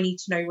happen, but I need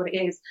to know what it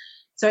is.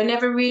 So I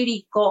never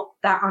really got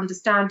that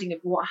understanding of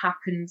what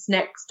happens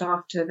next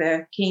after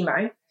the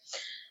chemo.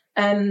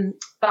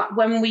 But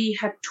when we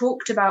had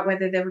talked about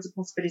whether there was a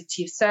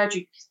possibility of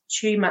surgery,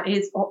 tumour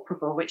is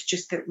operable, it's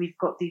just that we've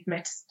got these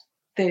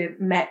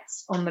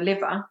mets on the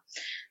liver,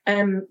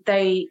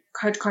 they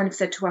had kind of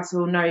said to us,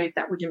 well, no,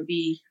 that wouldn't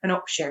be an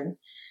option.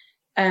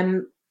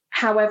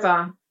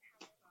 However,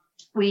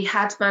 we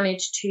had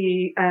managed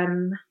to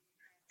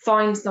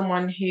find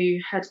someone who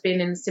had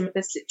been in a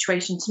similar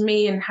situation to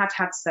me and had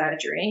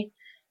surgery.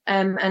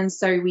 And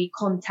so we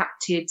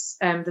contacted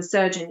the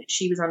surgeon that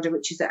she was under,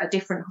 which is at a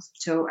different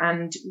hospital,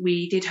 and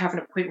we did have an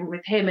appointment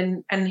with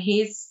him. And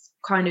his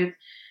kind of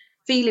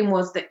feeling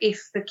was that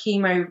if the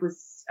chemo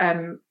was, had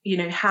an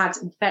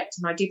effect,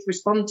 and I did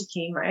respond to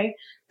chemo,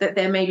 that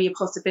there may be a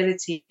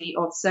possibility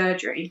of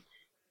surgery.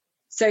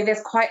 So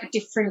there's quite a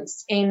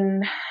difference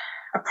in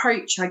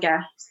approach, I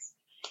guess.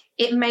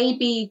 It may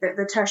be that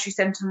the tertiary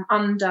symptom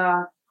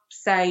under,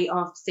 say,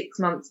 after 6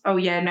 months, oh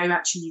yeah, no,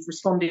 actually you've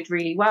responded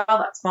really well,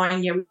 that's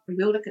fine, yeah, we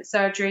will look at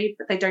surgery,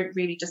 but they don't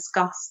really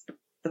discuss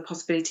the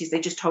possibilities.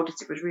 They just told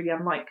us it was really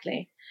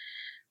unlikely.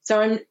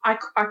 So I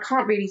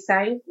can't really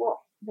say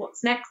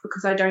what's next,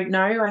 because I don't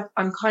know.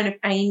 I'm kind of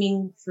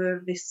aiming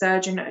for this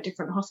surgeon at a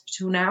different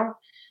hospital now,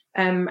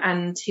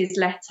 and his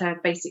letter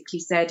basically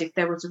said if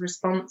there was a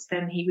response,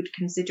 then he would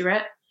consider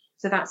it.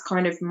 So that's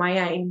kind of my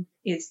aim,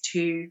 is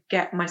to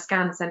get my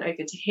scan sent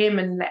over to him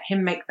and let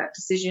him make that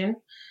decision.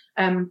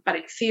 But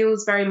it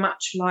feels very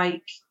much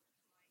like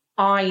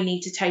I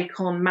need to take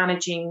on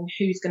managing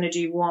who's going to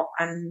do what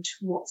and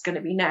what's going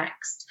to be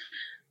next.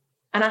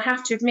 And I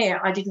have to admit,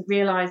 I didn't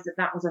realise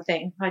that was a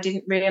thing. I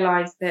didn't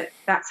realise that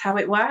that's how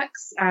it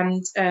works.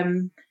 And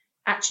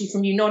actually,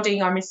 from you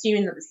nodding, I'm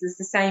assuming that this is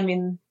the same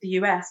in the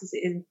US as it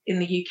is in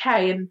the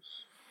UK. And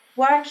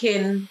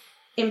working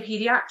in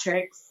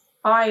paediatrics,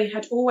 I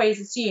had always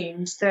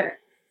assumed that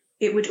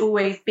it would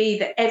always be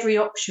that every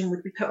option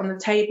would be put on the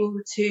table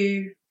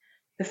to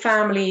the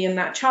family and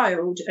that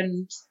child,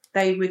 and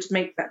they would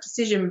make that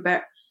decision.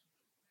 But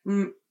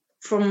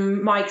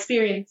from my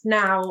experience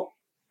now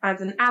as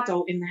an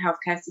adult in the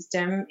healthcare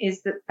system,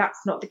 is that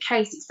that's not the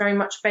case. It's very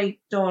much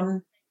based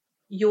on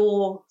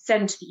your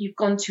centre that you've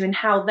gone to and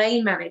how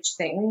they manage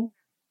things.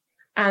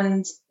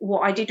 And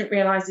what I didn't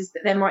realise is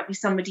that there might be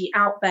somebody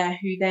out there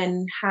who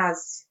then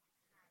has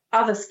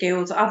other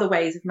skills, other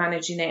ways of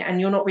managing it, and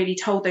you're not really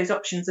told those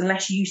options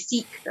unless you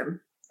seek them.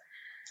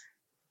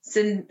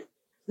 So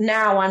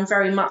now I'm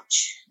very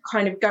much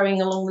kind of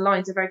going along the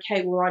lines of,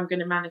 okay, well, I'm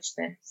going to manage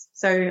this.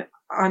 So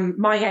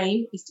my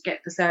aim is to get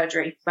the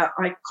surgery, but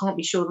I can't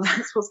be sure that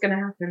that's what's going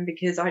to happen,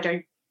 because I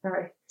don't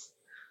know.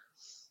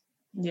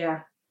 Yeah.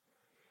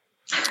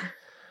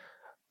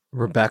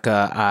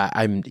 Rebecca,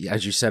 I'm,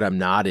 as you said, I'm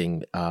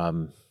nodding.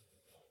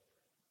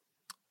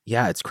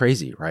 Yeah, it's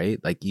crazy, right?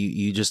 Like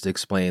you just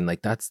explained,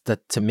 like that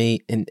to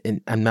me, and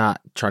I'm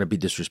not trying to be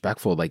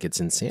disrespectful, like it's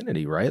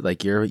insanity, right?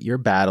 Like you're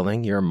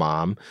battling, you're a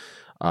mom,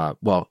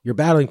 you're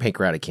battling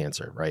pancreatic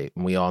cancer, right?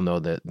 And we all know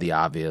the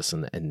obvious,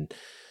 and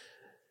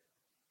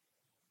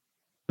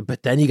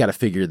but then you got to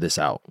figure this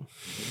out.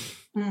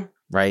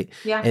 Right.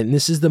 Yeah. And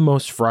this is the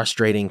most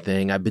frustrating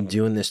thing. I've been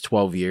doing this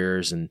 12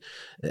 years, and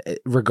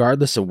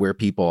regardless of where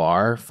people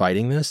are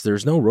fighting this,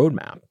 there's no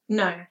roadmap.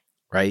 No.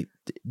 Right.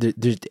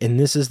 And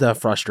this is the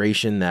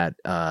frustration that,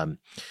 I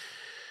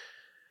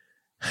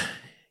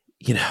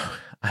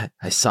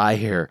sigh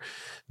here,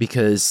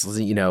 because,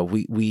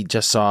 we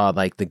just saw,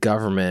 like, the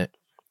government.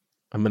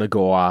 I'm going to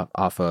go I'm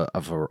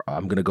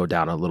going to go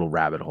down a little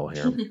rabbit hole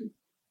here.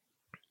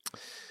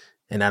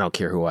 And I don't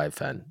care who I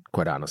offend,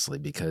 quite honestly,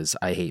 because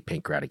I hate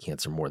pancreatic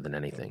cancer more than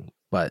anything.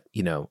 But,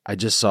 I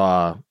just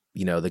saw,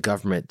 the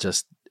government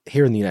just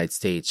here in the United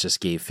States just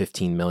gave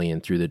 $15 million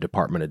through the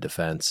Department of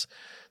Defense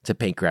to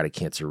pancreatic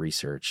cancer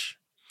research.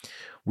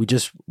 We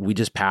just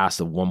passed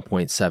a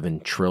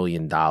 $1.7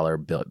 trillion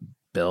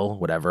bill,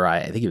 whatever.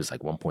 I think it was like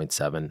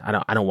 1.7.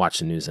 I don't watch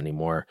the news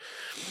anymore.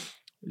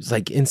 It was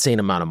like insane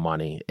amount of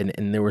money.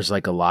 And there was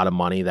like a lot of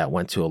money that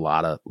went to a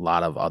lot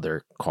of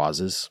other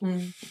causes.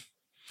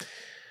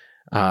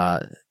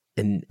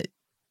 And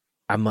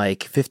I'm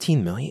like,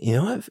 15 million, you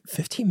know what?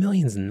 15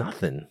 million is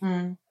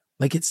nothing.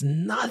 Like, it's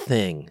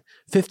nothing.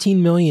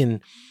 15 million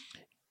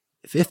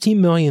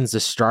is the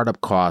startup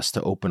cost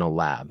to open a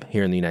lab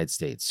here in the United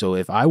States. So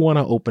if I want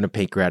to open a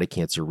pancreatic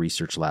cancer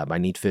research lab, I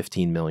need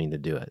 15 million to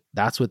do it.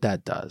 That's what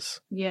that does.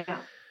 Yeah.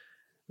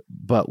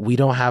 But we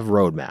don't have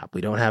roadmap.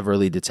 We don't have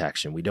early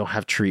detection. We don't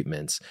have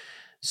treatments.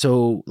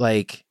 So,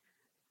 like,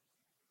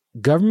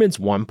 government's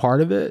one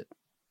part of it,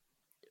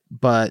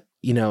 but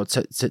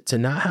to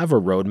not have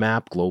a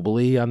roadmap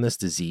globally on this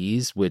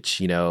disease, which,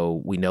 we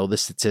know the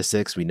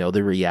statistics, we know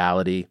the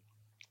reality.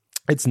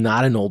 It's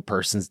not an old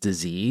person's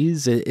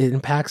disease. It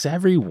impacts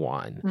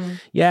everyone.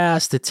 Yeah,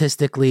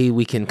 statistically,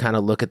 we can kind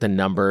of look at the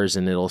numbers,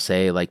 and it'll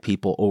say like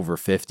people over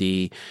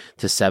 50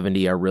 to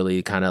 70 are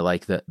really kind of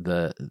like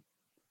the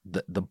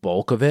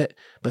bulk of it.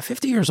 But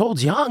 50 years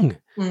old's young.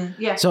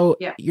 Yeah. So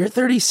you're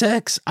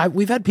 36.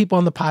 We've had people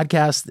on the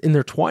podcast in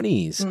their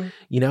 20s.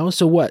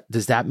 So what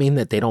does that mean,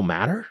 that they don't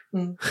matter?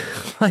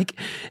 Like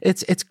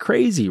it's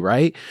crazy,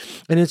 right?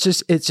 And it's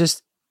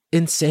just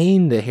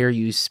insane to hear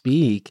you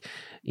speak.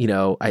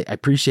 I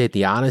appreciate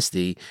the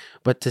honesty,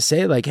 but to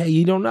say like, hey,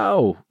 you don't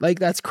know, like,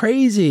 that's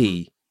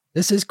crazy.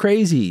 This is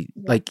crazy.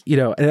 Yeah. Like,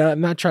 and I'm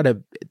not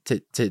trying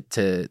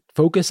to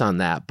focus on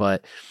that,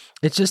 but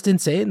it's just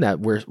insane that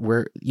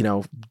we're,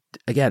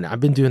 again, I've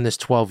been doing this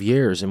 12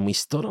 years and we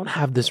still don't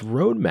have this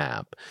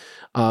roadmap.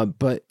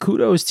 But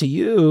kudos to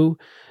you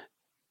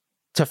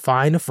to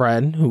find a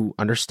friend who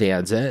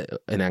understands it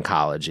in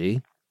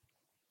oncology,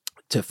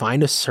 to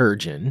find a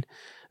surgeon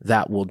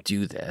that will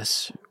do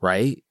this,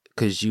 right?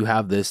 Because you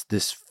have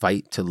this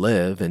fight to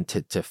live and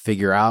to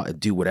figure out and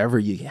do whatever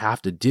you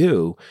have to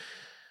do.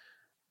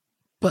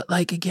 But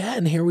like,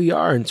 again, here we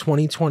are in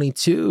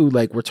 2022,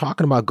 like, we're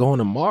talking about going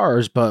to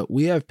Mars, but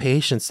we have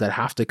patients that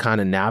have to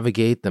kind of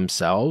navigate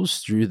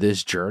themselves through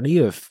this journey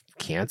of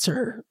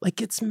cancer.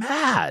 Like, it's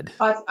mad.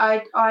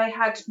 I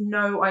had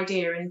no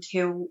idea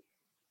until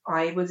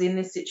I was in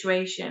this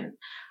situation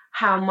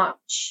how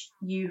much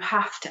you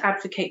have to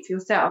advocate for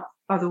yourself.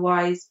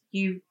 Otherwise,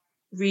 you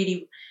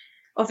really,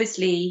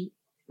 obviously,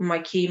 my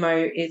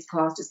chemo is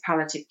classed as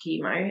palliative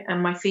chemo,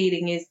 and my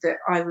feeling is that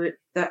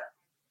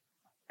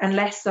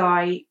unless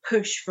I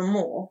push for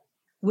more,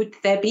 would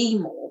there be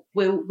more?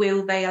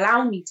 Will they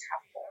allow me to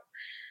have more?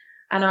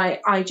 And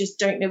I just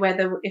don't know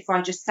whether, if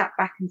I just sat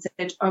back and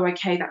said, oh,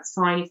 okay, that's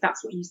fine. If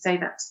that's what you say,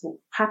 that's what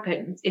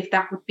happens. If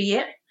that would be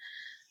it.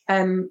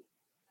 And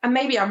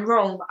maybe I'm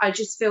wrong, but I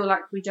just feel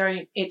like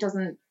it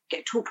doesn't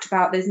get talked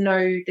about. There's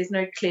no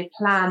clear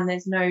plan.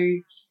 There's no,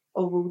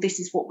 oh, well, this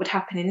is what would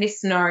happen in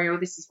this scenario, or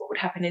this is what would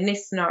happen in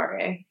this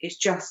scenario. It's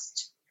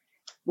just,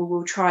 well,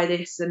 we'll try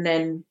this and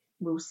then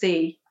we'll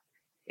see.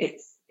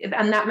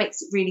 And that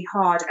makes it really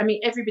hard. I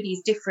mean,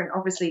 everybody's different,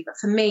 obviously, but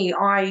for me,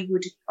 I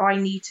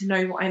need to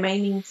know what I'm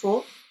aiming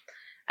for.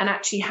 And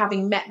actually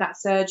having met that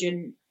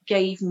surgeon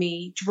gave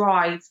me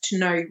drive to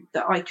know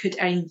that I could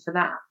aim for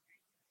that.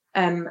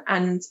 And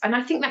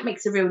I think that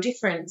makes a real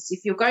difference.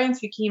 If you're going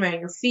through chemo and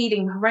you're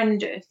feeling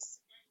horrendous,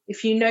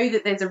 if you know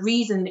that there's a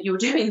reason that you're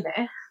doing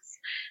this,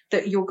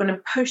 that you're going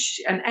to push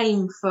and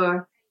aim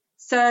for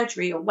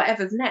surgery or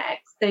whatever's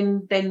next,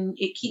 then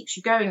it keeps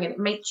you going, and it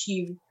makes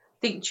you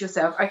think to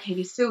yourself, okay,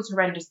 this feels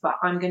horrendous, but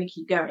I'm going to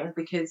keep going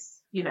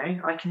because,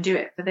 I can do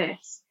it for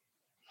this.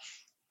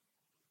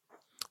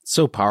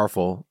 So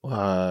powerful,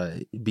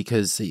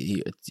 because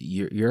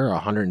you're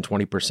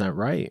 120%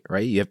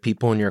 right? You have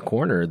people in your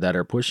corner that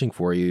are pushing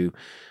for you,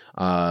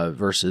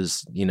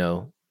 versus,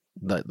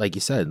 like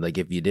you said, like,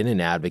 if you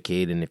didn't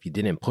advocate and if you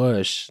didn't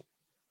push,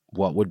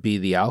 what would be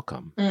the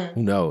outcome?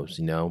 Who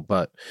knows,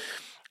 but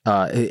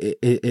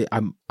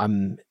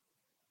I'm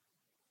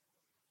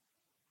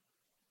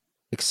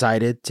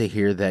excited to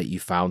hear that you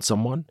found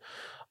someone,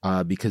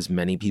 because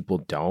many people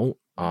don't.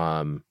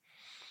 But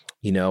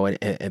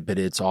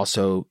it's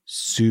also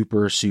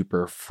super,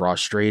 super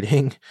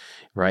frustrating,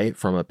 right?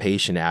 From a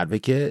patient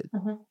advocate,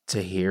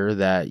 to hear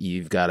that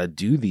you've got to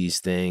do these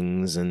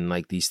things and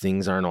like these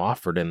things aren't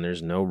offered and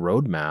there's no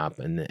roadmap.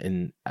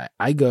 And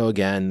I go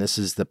again, this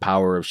is the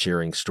power of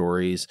sharing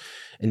stories.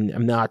 And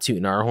I'm not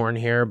tooting our horn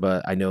here,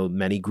 but I know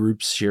many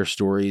groups share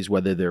stories,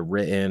 whether they're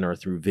written or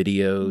through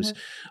videos,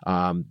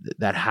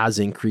 that has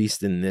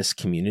increased in this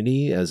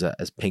community as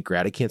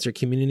pancreatic cancer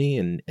community.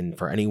 And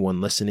for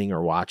anyone listening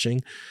or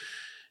watching,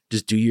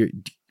 just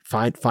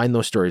find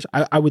those stories.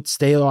 I would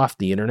stay off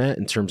the internet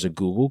in terms of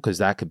Google, because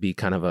that could be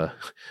kind of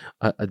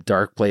a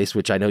dark place,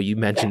 which I know you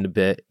mentioned a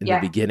bit in the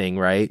beginning,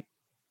 right?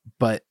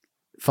 But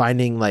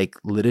finding like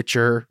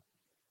literature,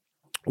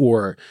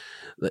 or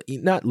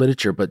not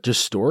literature, but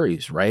just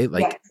stories, right?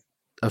 Like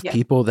of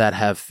people that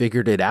have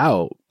figured it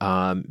out,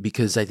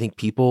 because I think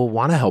people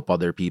want to help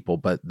other people,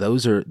 but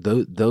those are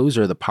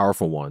the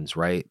powerful ones,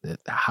 right?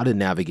 How to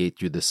navigate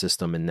through the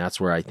system. And that's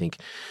where I think,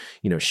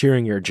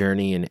 sharing your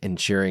journey and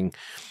sharing,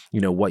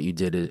 what you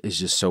did is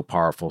just so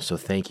powerful. So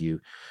thank you.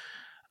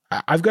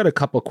 I've got a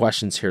couple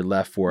questions here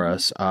left for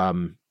us.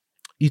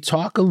 You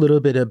talk a little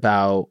bit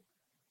about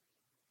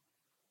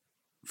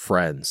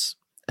friends,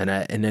 and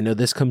I know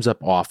this comes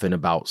up often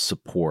about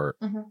support.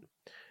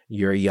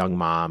 You're a young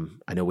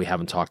mom. I know we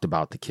haven't talked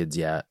about the kids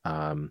yet.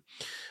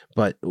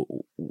 But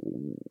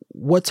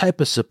what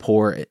type of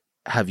support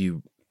have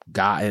you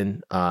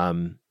gotten?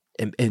 And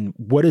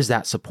what does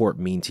that support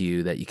mean to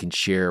you that you can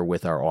share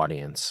with our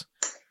audience?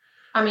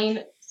 I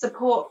mean,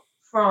 support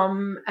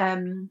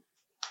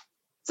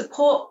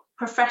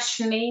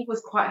professionally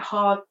was quite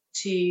hard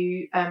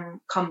to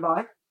come by,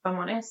 if I'm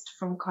honest,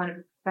 from kind of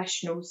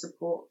professional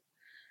support.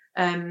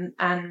 And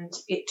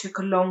it took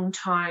a long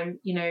time.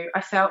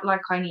 I felt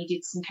like I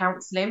needed some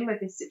counselling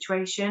with this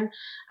situation,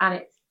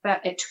 and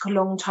it took a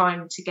long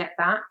time to get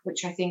that,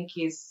 which I think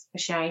is a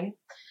shame.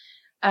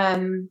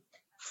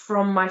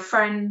 From my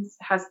friends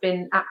has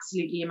been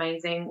absolutely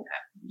amazing.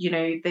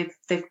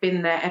 They've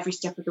been there every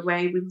step of the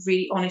way. We're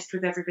really honest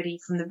with everybody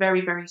from the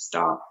very, very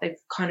start. They've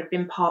kind of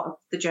been part of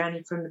the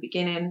journey from the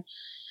beginning.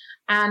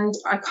 And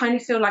I kind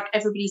of feel like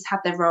everybody's had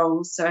their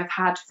roles. So I've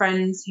had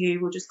friends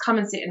who will just come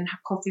and sit and have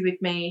coffee with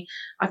me.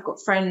 I've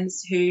got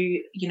friends who,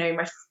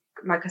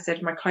 like I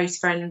said, my close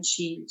friend,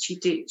 she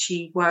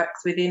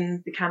works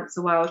within the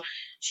cancer world.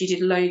 She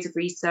did loads of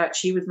research.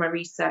 She was my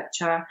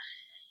researcher.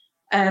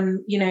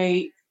 You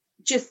know,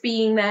 just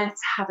being there to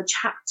have a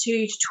chat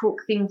to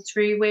talk things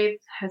through with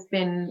has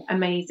been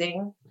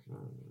amazing.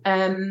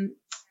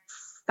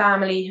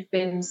 Family have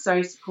been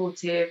so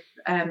supportive.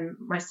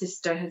 My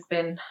sister has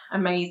been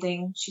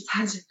amazing. She's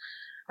had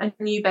a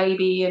new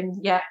baby,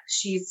 and yet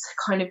she's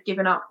kind of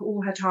given up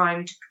all her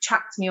time to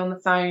chat to me on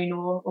the phone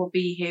or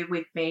be here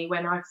with me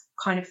when I've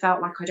kind of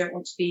felt like I don't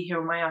want to be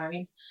here on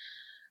my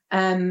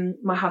own.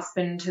 My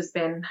husband has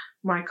been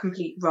my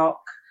complete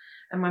rock,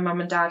 and my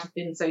mum and dad have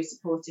been so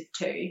supportive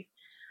too.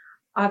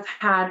 I've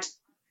had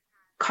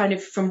kind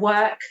of from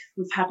work,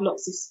 we've had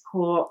lots of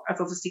support.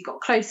 I've obviously got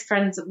close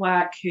friends at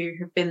work who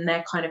have been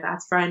there kind of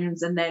as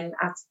friends, and then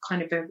as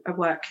kind of a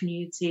work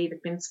community,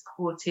 they've been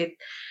supportive.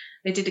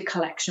 They did a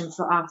collection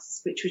for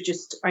us, which was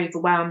just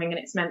overwhelming, and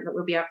it's meant that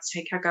we'll be able to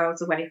take our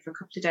girls away for a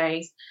couple of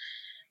days.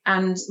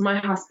 And my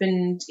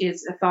husband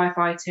is a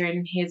firefighter,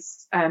 and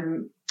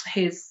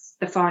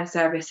the fire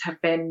service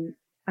have been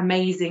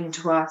amazing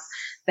to us.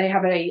 They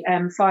have a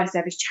fire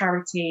service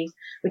charity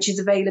which is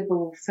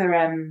available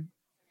for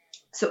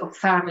sort of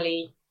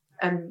family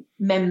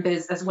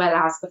members as well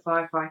as the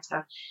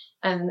firefighter.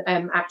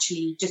 And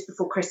actually just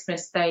before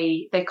Christmas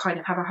they kind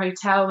of have a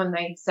hotel, and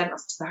they sent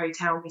us to the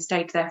hotel, and we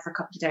stayed there for a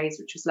couple of days,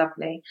 which was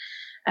lovely.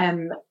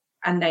 And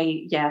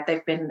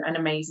they've been an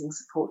amazing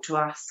support to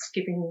us,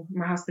 giving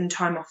my husband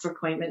time off for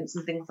appointments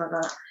and things like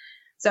that.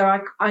 So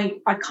I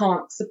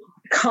can't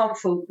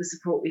fault the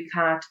support we've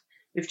had.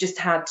 We've just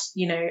had,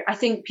 you know, I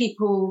think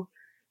people,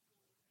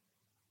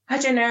 I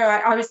don't know,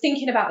 I was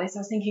thinking about this.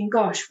 I was thinking,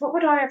 gosh, what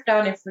would I have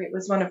done if it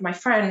was one of my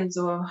friends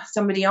or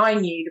somebody I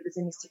knew that was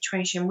in this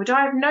situation? Would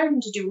I have known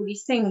to do all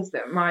these things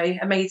that my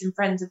amazing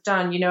friends have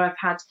done? You know, I've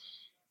had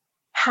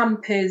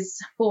hampers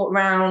brought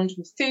round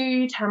with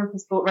food,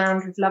 hampers brought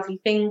round with lovely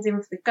things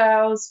in for the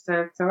girls,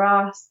 for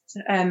us.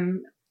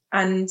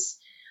 And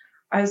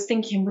I was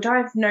thinking, would I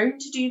have known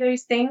to do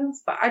those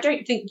things? But I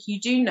don't think you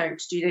do know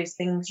to do those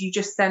things. You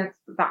just sense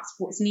that that's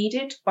what's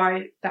needed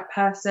by that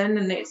person.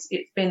 And it's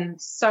been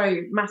so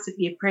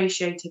massively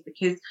appreciated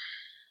because,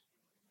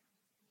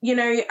 you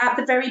know, at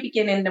the very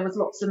beginning, there was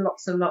lots and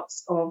lots and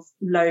lots of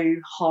low,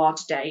 hard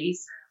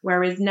days.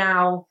 Whereas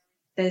now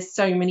there's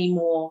so many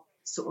more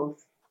sort of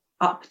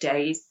up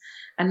days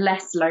and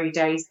less low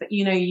days. But,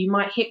 you know, you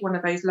might hit one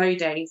of those low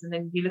days and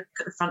then you look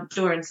at the front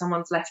door and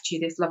someone's left you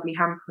this lovely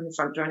hamper in the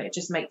front door, and it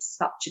just makes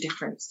such a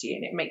difference to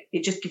you, and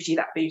it just gives you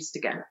that boost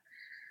again.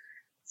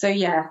 So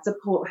yeah,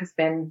 support has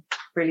been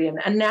brilliant.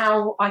 And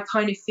now I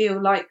kind of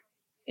feel like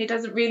it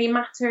doesn't really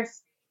matter if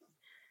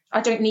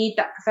I don't need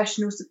that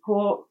professional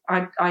support.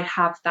 I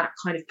have that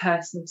kind of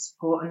personal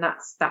support, and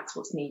that's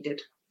what's needed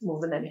more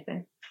than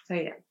anything. So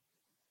yeah.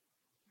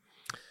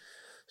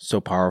 So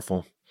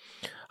powerful.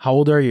 How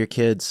old are your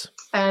kids?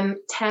 10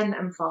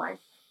 and 5.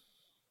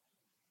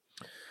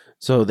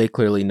 So they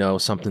clearly know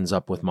something's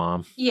up with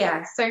mom.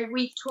 Yeah. So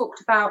we've talked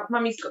about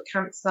mummy's got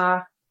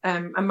cancer,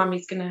 and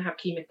mummy's going to have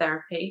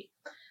chemotherapy.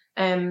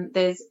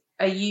 There's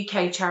a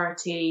UK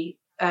charity,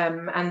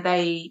 and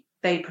they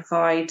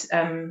provide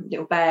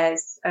little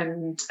bears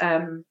and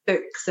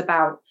books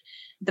about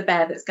the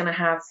bear that's going to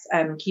have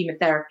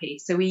chemotherapy.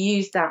 So we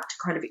use that to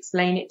kind of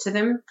explain it to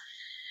them.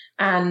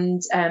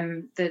 And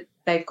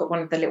they've got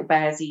one of the little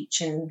bears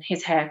each, and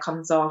his hair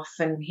comes off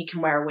and he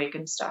can wear a wig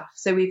and stuff.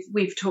 So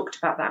we've talked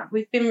about that.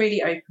 We've been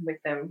really open with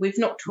them. We've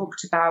not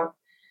talked about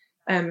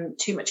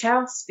too much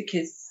else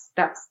because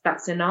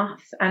that's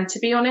enough. And to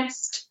be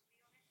honest,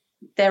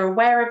 they're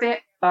aware of it,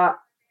 but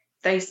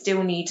they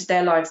still need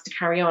their lives to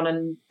carry on,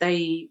 and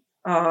they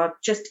are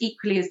just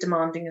equally as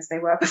demanding as they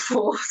were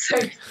before. So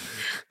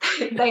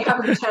they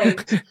haven't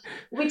changed,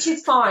 which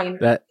is fine.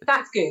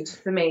 That's good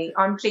for me.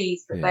 I'm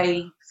pleased that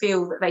they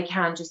feel that they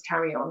can just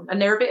carry on, and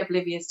they're a bit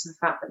oblivious to the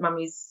fact that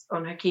mummy's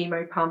on her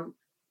chemo pump,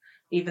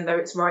 even though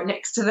it's right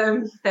next to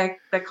them. They're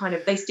kind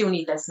of, they still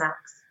need their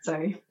snacks.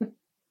 So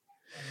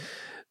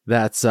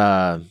that's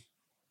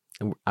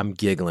I'm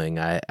giggling,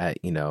 I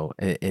you know,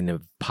 in a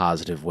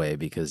positive way,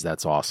 because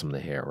that's awesome to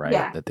hear, right?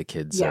 Yeah. That the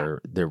kids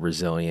they're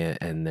resilient,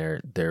 and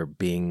they're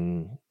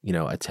being, you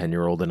know, a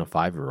 10-year-old and a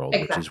 5-year-old,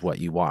 exactly, which is what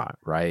you want,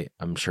 right?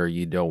 I'm sure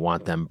you don't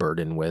want them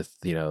burdened with,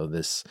 you know,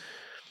 the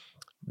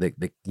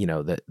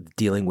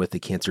dealing with the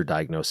cancer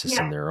diagnosis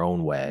in their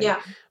own way,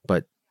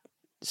 but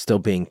still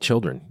being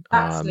children.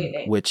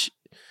 Absolutely. Which,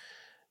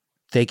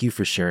 thank you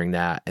for sharing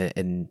that.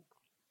 And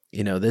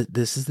you know,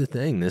 this is the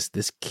thing.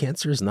 This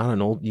cancer is not an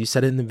old, you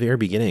said it in the very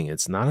beginning,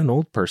 it's not an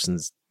old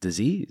person's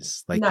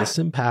disease. Like, this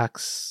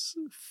impacts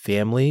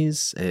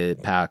families, it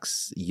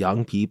impacts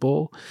young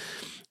people,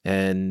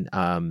 and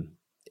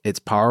it's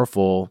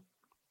powerful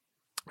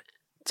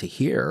to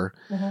hear,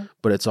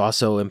 but it's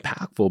also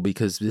impactful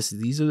because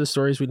these are the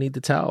stories we need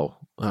to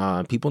tell.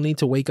 People need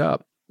to wake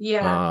up.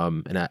 Yeah.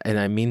 And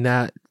I mean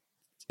that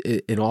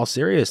in all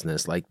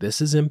seriousness. Like, this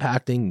is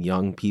impacting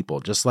young people,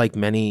 just like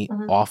many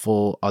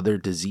awful other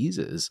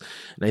diseases.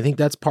 And I think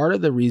that's part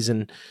of the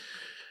reason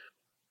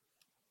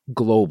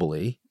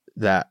globally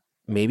that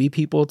maybe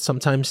people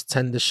sometimes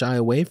tend to shy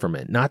away from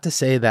it. Not to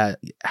say that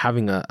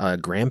having a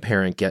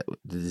grandparent get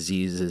the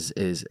disease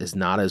is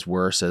not as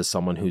worse as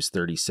someone who's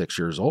 36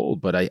 years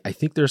old, but I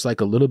think there's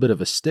like a little bit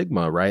of a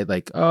stigma, right?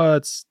 Like, oh,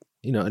 it's,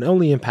 you know, it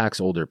only impacts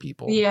older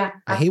people. Yeah.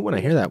 I hate when I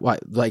hear that. Why?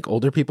 Like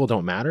older people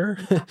don't matter?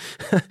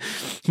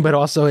 But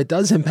also it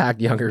does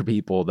impact younger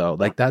people though.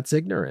 Like that's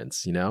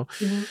ignorance, you know?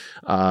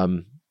 Mm-hmm.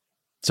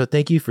 So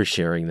thank you for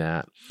sharing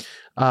that.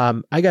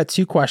 I got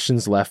 2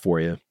 questions left for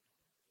you.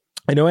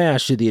 I know I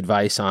asked you the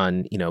advice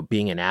on, you know,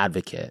 being an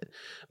advocate,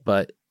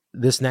 but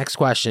this next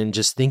question,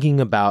 just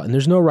thinking about, and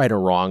there's no right or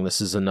wrong,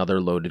 this is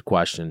another loaded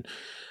question.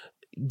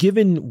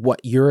 Given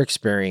what your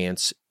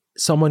experience,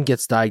 someone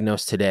gets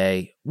diagnosed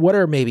today, what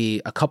are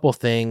maybe a couple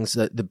things,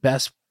 that the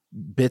best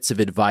bits of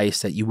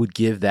advice that you would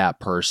give that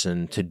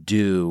person to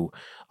do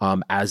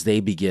as they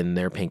begin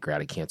their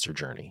pancreatic cancer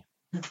journey?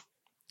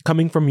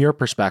 Coming from your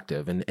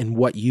perspective and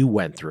what you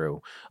went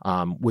through,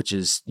 which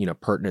is, you know,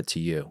 pertinent to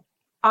you.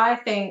 I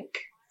think,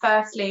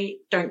 firstly,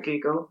 don't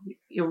Google.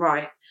 You're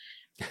right.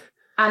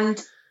 And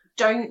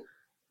the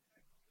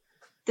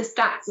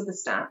stats are the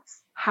stats.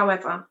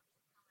 However,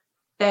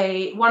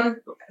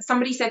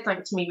 somebody said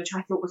something to me, which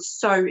I thought was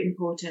so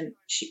important,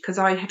 because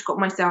I had got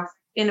myself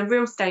in a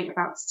real state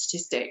about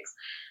statistics.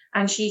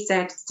 And she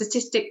said,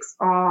 statistics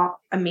are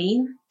a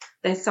mean.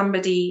 There's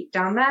somebody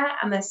down there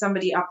and there's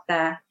somebody up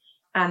there.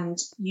 And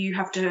you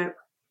have to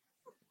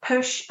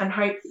push and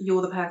hope that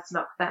you're the person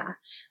up there.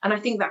 And I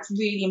think that's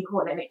really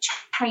important. And it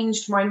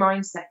changed my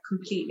mindset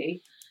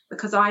completely,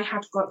 because I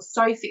had got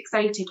so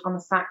fixated on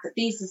the fact that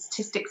these are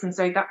statistics. And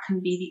so that can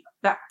be,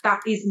 that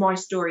is my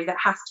story. That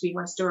has to be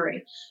my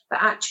story. But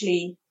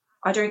actually,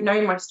 I don't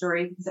know my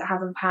story because it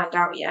hasn't panned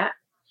out yet.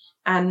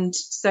 And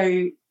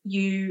so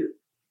you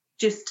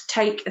just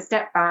take a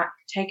step back,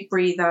 take a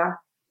breather.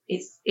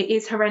 It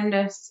is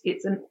horrendous.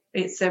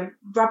 It's a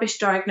rubbish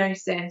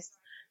diagnosis.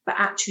 But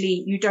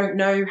actually, you don't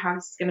know how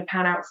this is going to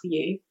pan out for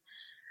you.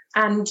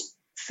 And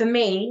for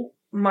me,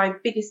 my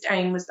biggest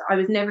aim was that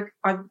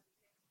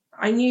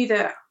I knew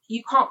that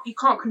you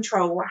can't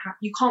control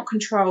you can't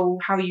control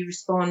how you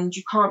respond.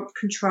 You can't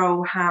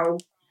control how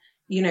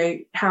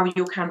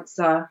your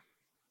cancer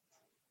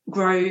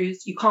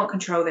grows. You can't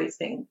control those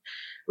things.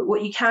 But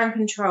what you can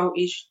control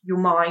is your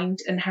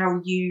mind and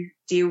how you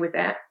deal with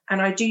it. And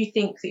I do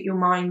think that your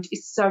mind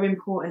is so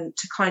important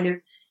to kind of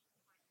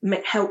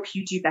help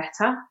you do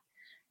better.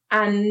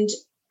 And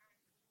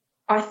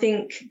I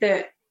think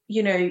that,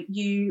 you know,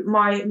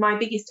 my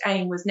biggest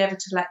aim was never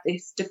to let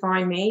this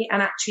define me.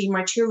 And actually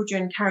my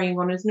children carrying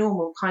on as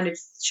normal kind of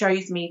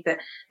shows me that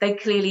they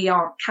clearly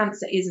aren't.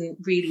 Cancer isn't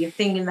really a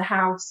thing in the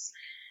house.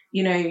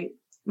 You know,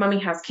 mummy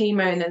has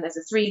chemo and then there's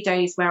a 3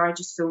 days where I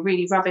just feel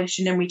really rubbish,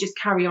 and then we just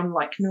carry on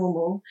like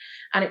normal.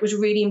 And it was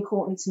really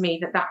important to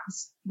me that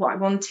was what I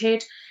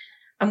wanted.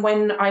 And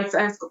when I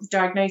first got the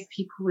diagnosis,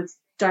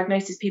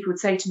 people would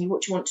say to me,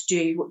 what do you want to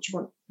do? What do you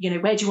want, you know,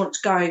 where do you want to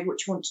go? What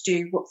do you want to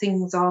do? What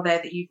things are there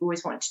that you've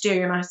always wanted to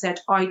do? And I said,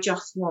 I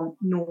just want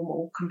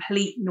normal,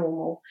 complete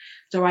normal.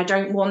 So I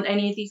don't want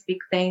any of these big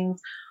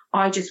things.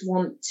 I just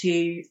want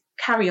to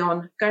carry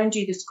on, go and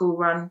do the school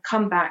run,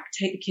 come back,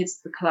 take the kids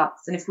to the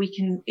clubs. And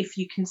if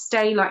you can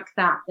stay like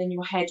that, then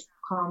your head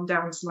will calm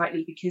down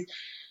slightly, because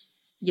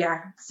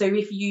so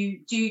if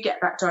you do get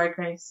that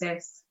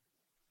diagnosis,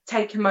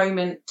 take a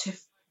moment to,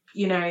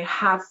 you know,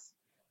 have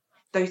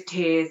those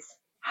tears,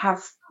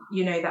 have,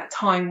 you know, that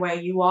time where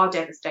you are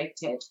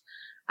devastated,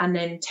 and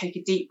then take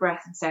a deep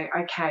breath and say,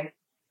 okay,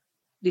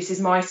 this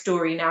is my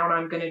story now, and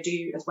I'm going to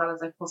do as well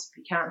as I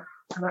possibly can.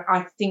 And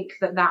I think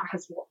that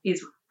has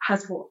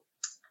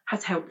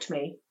helped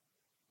me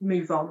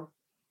move on.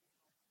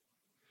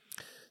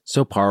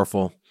 So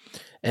powerful.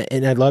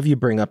 And I love you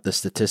bring up the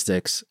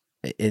statistics.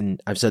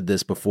 And I've said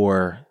this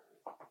before.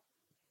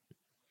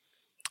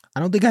 I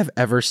don't think I've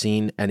ever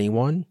seen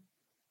anyone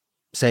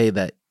say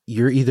that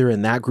you're either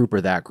in that group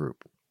or that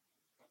group.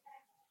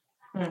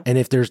 And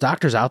if there's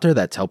doctors out there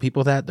that tell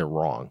people that, they're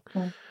wrong.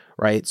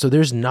 Right? So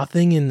there's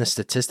nothing in the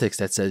statistics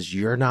that says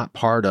you're not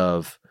part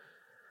of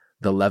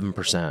the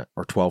 11%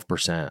 or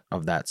 12%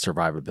 of that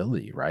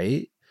survivability,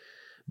 right?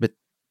 But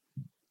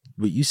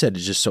what you said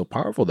is just so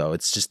powerful, though.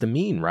 It's just a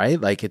mean, right?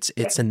 Like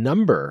it's a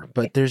number,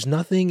 but there's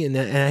nothing in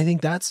that. And I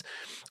think that's,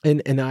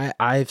 and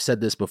I've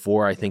said this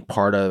before, I think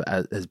part of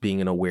as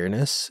being an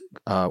awareness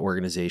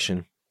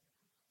organization,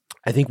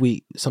 I think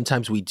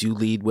sometimes we do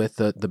lead with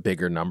the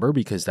bigger number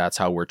because that's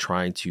how we're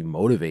trying to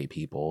motivate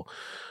people.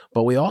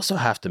 But we also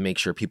have to make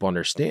sure people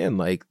understand,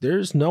 like,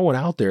 there's no one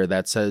out there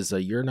that says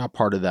you're not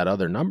part of that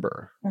other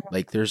number.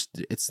 Like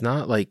it's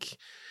not like,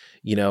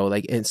 you know,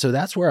 like, and so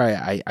that's where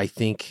I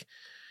think,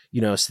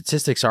 you know,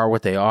 statistics are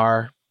what they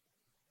are,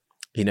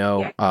 you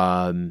know,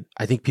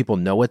 I think people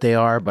know what they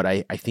are, but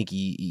I think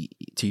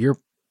to your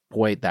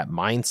point, that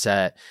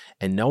mindset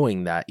and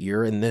knowing that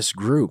you're in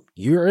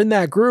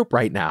that group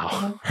right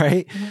now,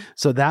 right?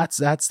 So that's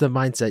the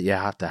mindset you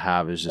have to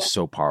have, is just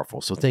so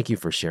powerful. So thank you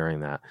for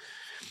sharing that.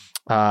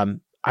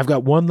 I've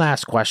got one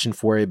last question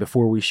for you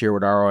before we share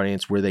with our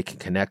audience where they can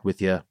connect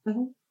with you.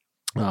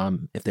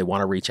 if they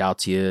want to reach out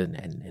to you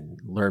and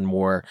learn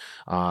more,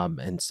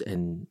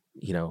 and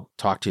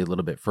talk to you a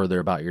little bit further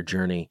about your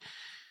journey.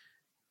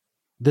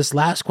 This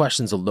last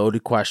question is a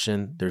loaded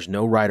question. There's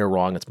no right or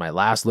wrong. It's my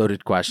last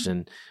loaded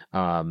question.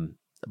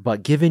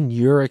 But given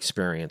your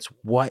experience,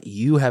 what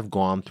you have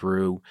gone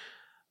through,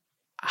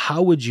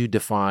 how would you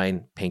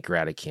define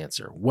pancreatic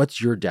cancer?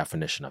 What's your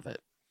definition of it?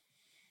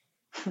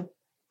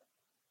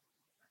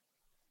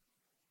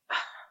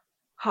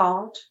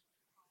 Hard,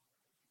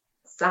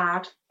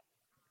 sad,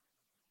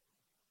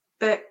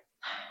 but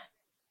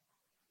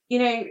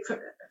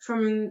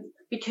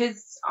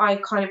because I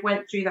kind of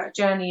went through that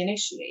journey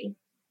initially,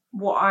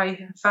 what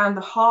I found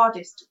the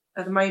hardest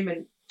at the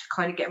moment to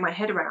kind of get my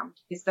head around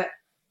is that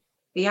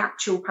the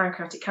actual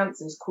pancreatic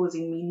cancer is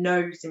causing me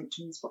no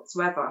symptoms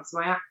whatsoever.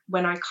 So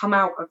when I come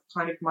out of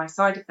kind of my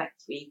side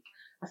effects week,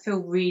 I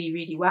feel really,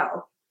 really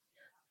well,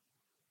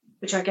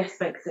 which I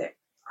guess makes it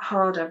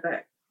harder.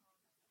 But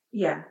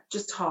yeah,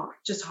 just hard.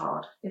 It's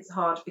hard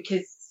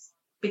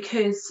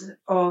because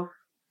of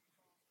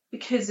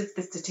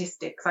the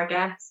statistics, I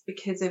guess,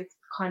 because of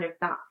kind of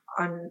that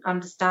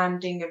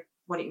understanding of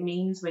what it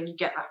means when you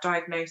get that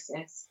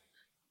diagnosis.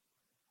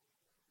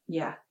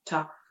 Yeah,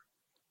 tough.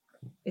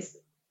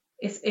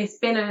 It's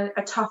been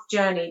a tough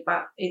journey,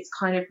 but it's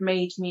kind of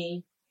made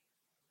me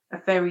a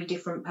very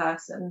different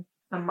person.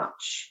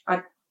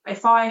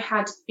 If I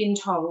had been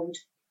told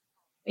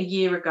a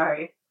year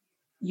ago,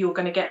 you're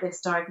going to get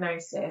this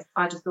diagnosis,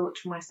 I'd have thought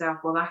to myself,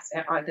 well, that's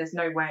it. There's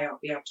no way I'll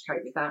be able to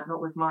cope with that, not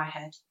with my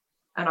head.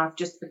 And I've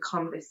just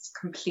become this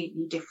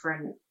completely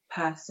different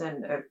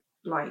person of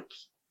like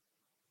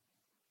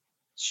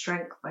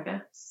strength, I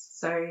guess.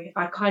 So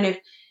I kind of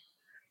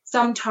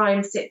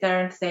sometimes sit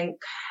there and think,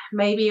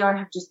 maybe I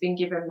have just been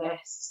given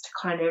this to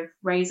kind of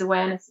raise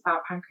awareness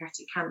about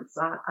pancreatic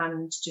cancer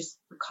and just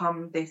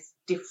become this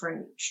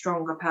different,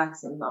 stronger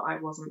person that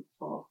I wasn't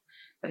before.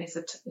 But it's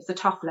a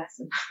tough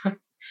lesson.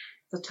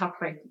 It's a tough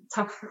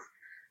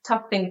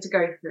thing to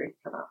go through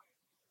for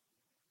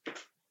that.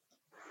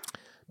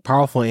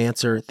 Powerful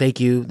answer. Thank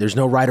you. There's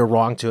no right or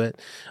wrong to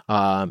it.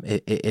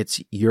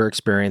 It's your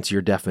experience,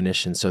 your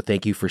definition. So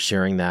thank you for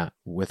sharing that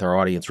with our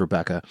audience,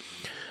 Rebecca.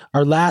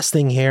 Our last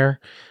thing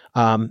here,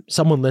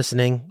 someone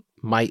listening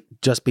might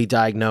just be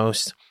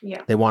diagnosed.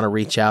 Yeah. They want to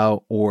reach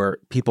out, or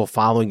people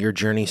following your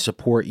journey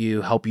support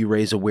you, help you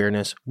raise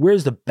awareness.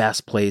 Where's the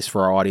best place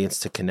for our audience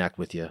to connect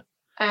with you?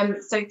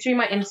 So through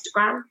my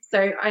Instagram.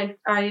 So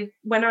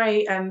when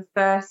I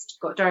first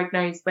got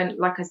diagnosed,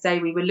 like I say,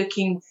 we were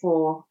looking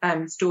for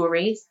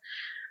stories,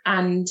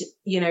 and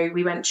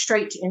we went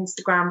straight to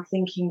Instagram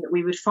thinking that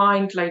we would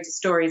find loads of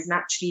stories, and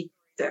actually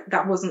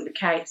that wasn't the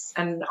case.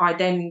 And I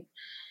then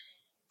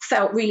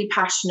felt really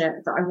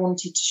passionate that I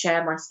wanted to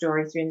share my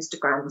story through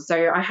Instagram.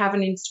 So I have an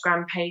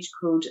Instagram page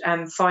called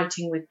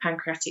Fighting with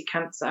Pancreatic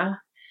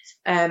Cancer,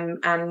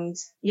 and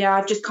yeah,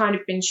 I've just kind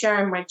of been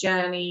sharing my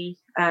journey.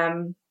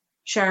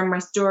 Sharing my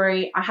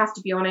story. I have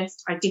to be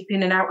honest, I dip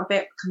in and out of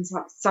it because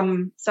like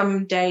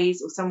some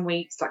days or some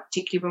weeks, like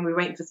particularly when we were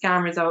waiting for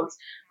scan results,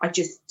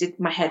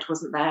 my head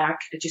wasn't there. I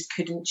just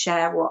couldn't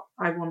share what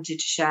I wanted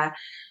to share.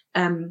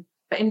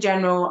 But in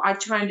general, I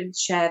try and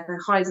share the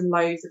highs and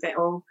lows of it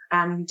all.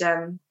 And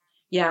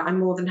yeah, I'm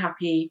more than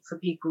happy for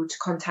people to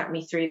contact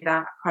me through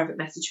that, private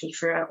message me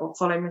through it, or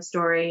follow my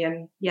story.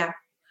 And yeah.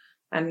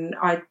 And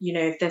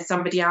if there's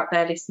somebody out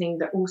there listening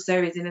that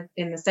also is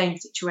in the same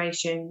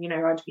situation,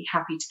 I'd be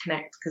happy to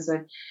connect, because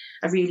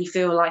I really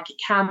feel like it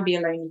can be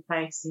a lonely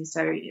place. And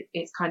so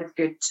it's kind of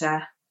good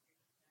to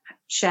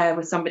share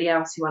with somebody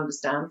else who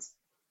understands.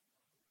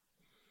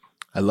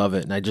 I love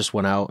it. And I just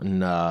went out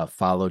and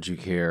followed you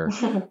here,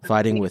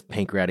 Fighting with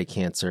Pancreatic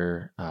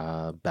Cancer,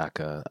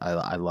 Becca.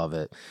 I love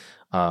it.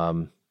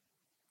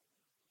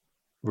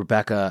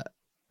 Rebecca,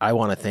 I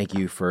want to thank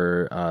you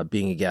for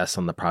being a guest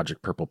on the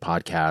Project Purple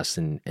podcast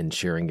and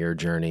sharing your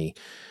journey,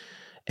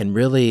 and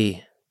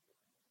really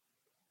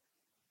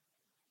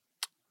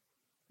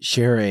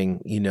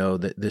sharing,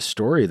 this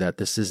story that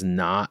this is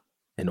not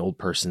an old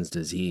person's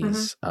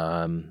disease.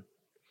 Mm-hmm.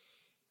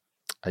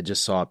 I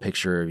just saw a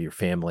picture of your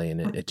family,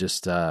 and it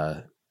just,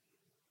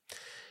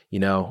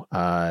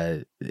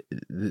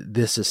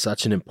 this is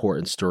such an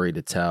important story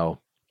to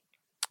tell.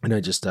 And I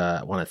just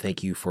want to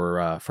thank you for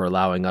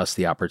allowing us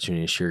the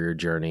opportunity to share your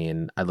journey.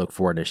 And I look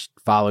forward to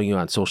following you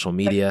on social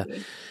media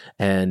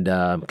and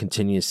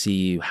continue to see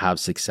you have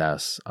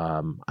success.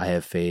 I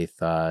have faith.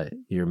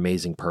 You're an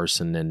amazing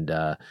person, and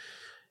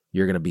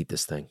you're going to beat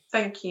this thing.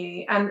 Thank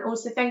you. And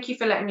also thank you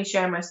for letting me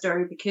share my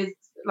story, because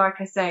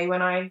like I say,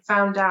 when I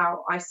found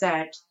out, I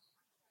said,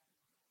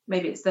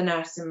 maybe it's the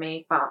nurse in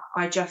me, but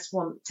I just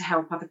want to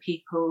help other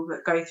people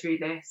that go through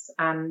this,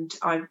 and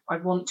I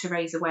want to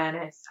raise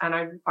awareness, and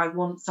I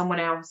want someone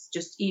else,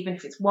 just even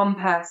if it's one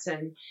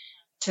person,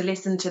 to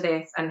listen to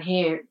this and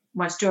hear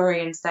my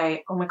story and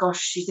say, oh my gosh,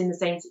 she's in the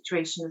same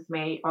situation as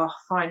me. Oh,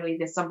 finally,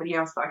 there's somebody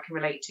else that I can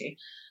relate to.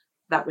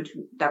 That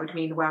would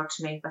mean the world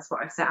to me. That's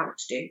what I set out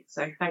to do.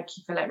 So thank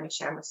you for letting me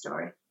share my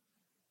story.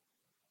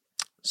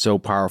 So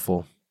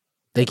powerful.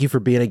 Thank you for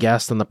being a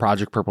guest on the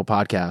Project Purple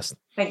podcast.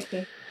 Thank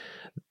you.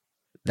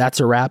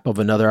 That's a wrap of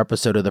another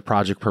episode of the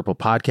Project Purple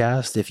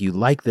podcast. If you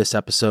like this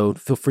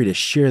episode, feel free to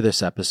share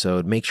this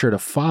episode. Make sure to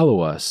follow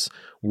us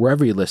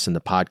wherever you listen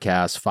to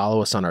podcasts.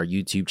 Follow us on our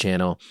YouTube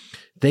channel.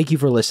 Thank you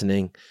for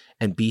listening,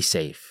 and be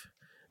safe.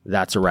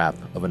 That's a wrap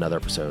of another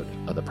episode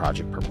of the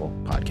Project Purple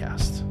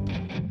podcast.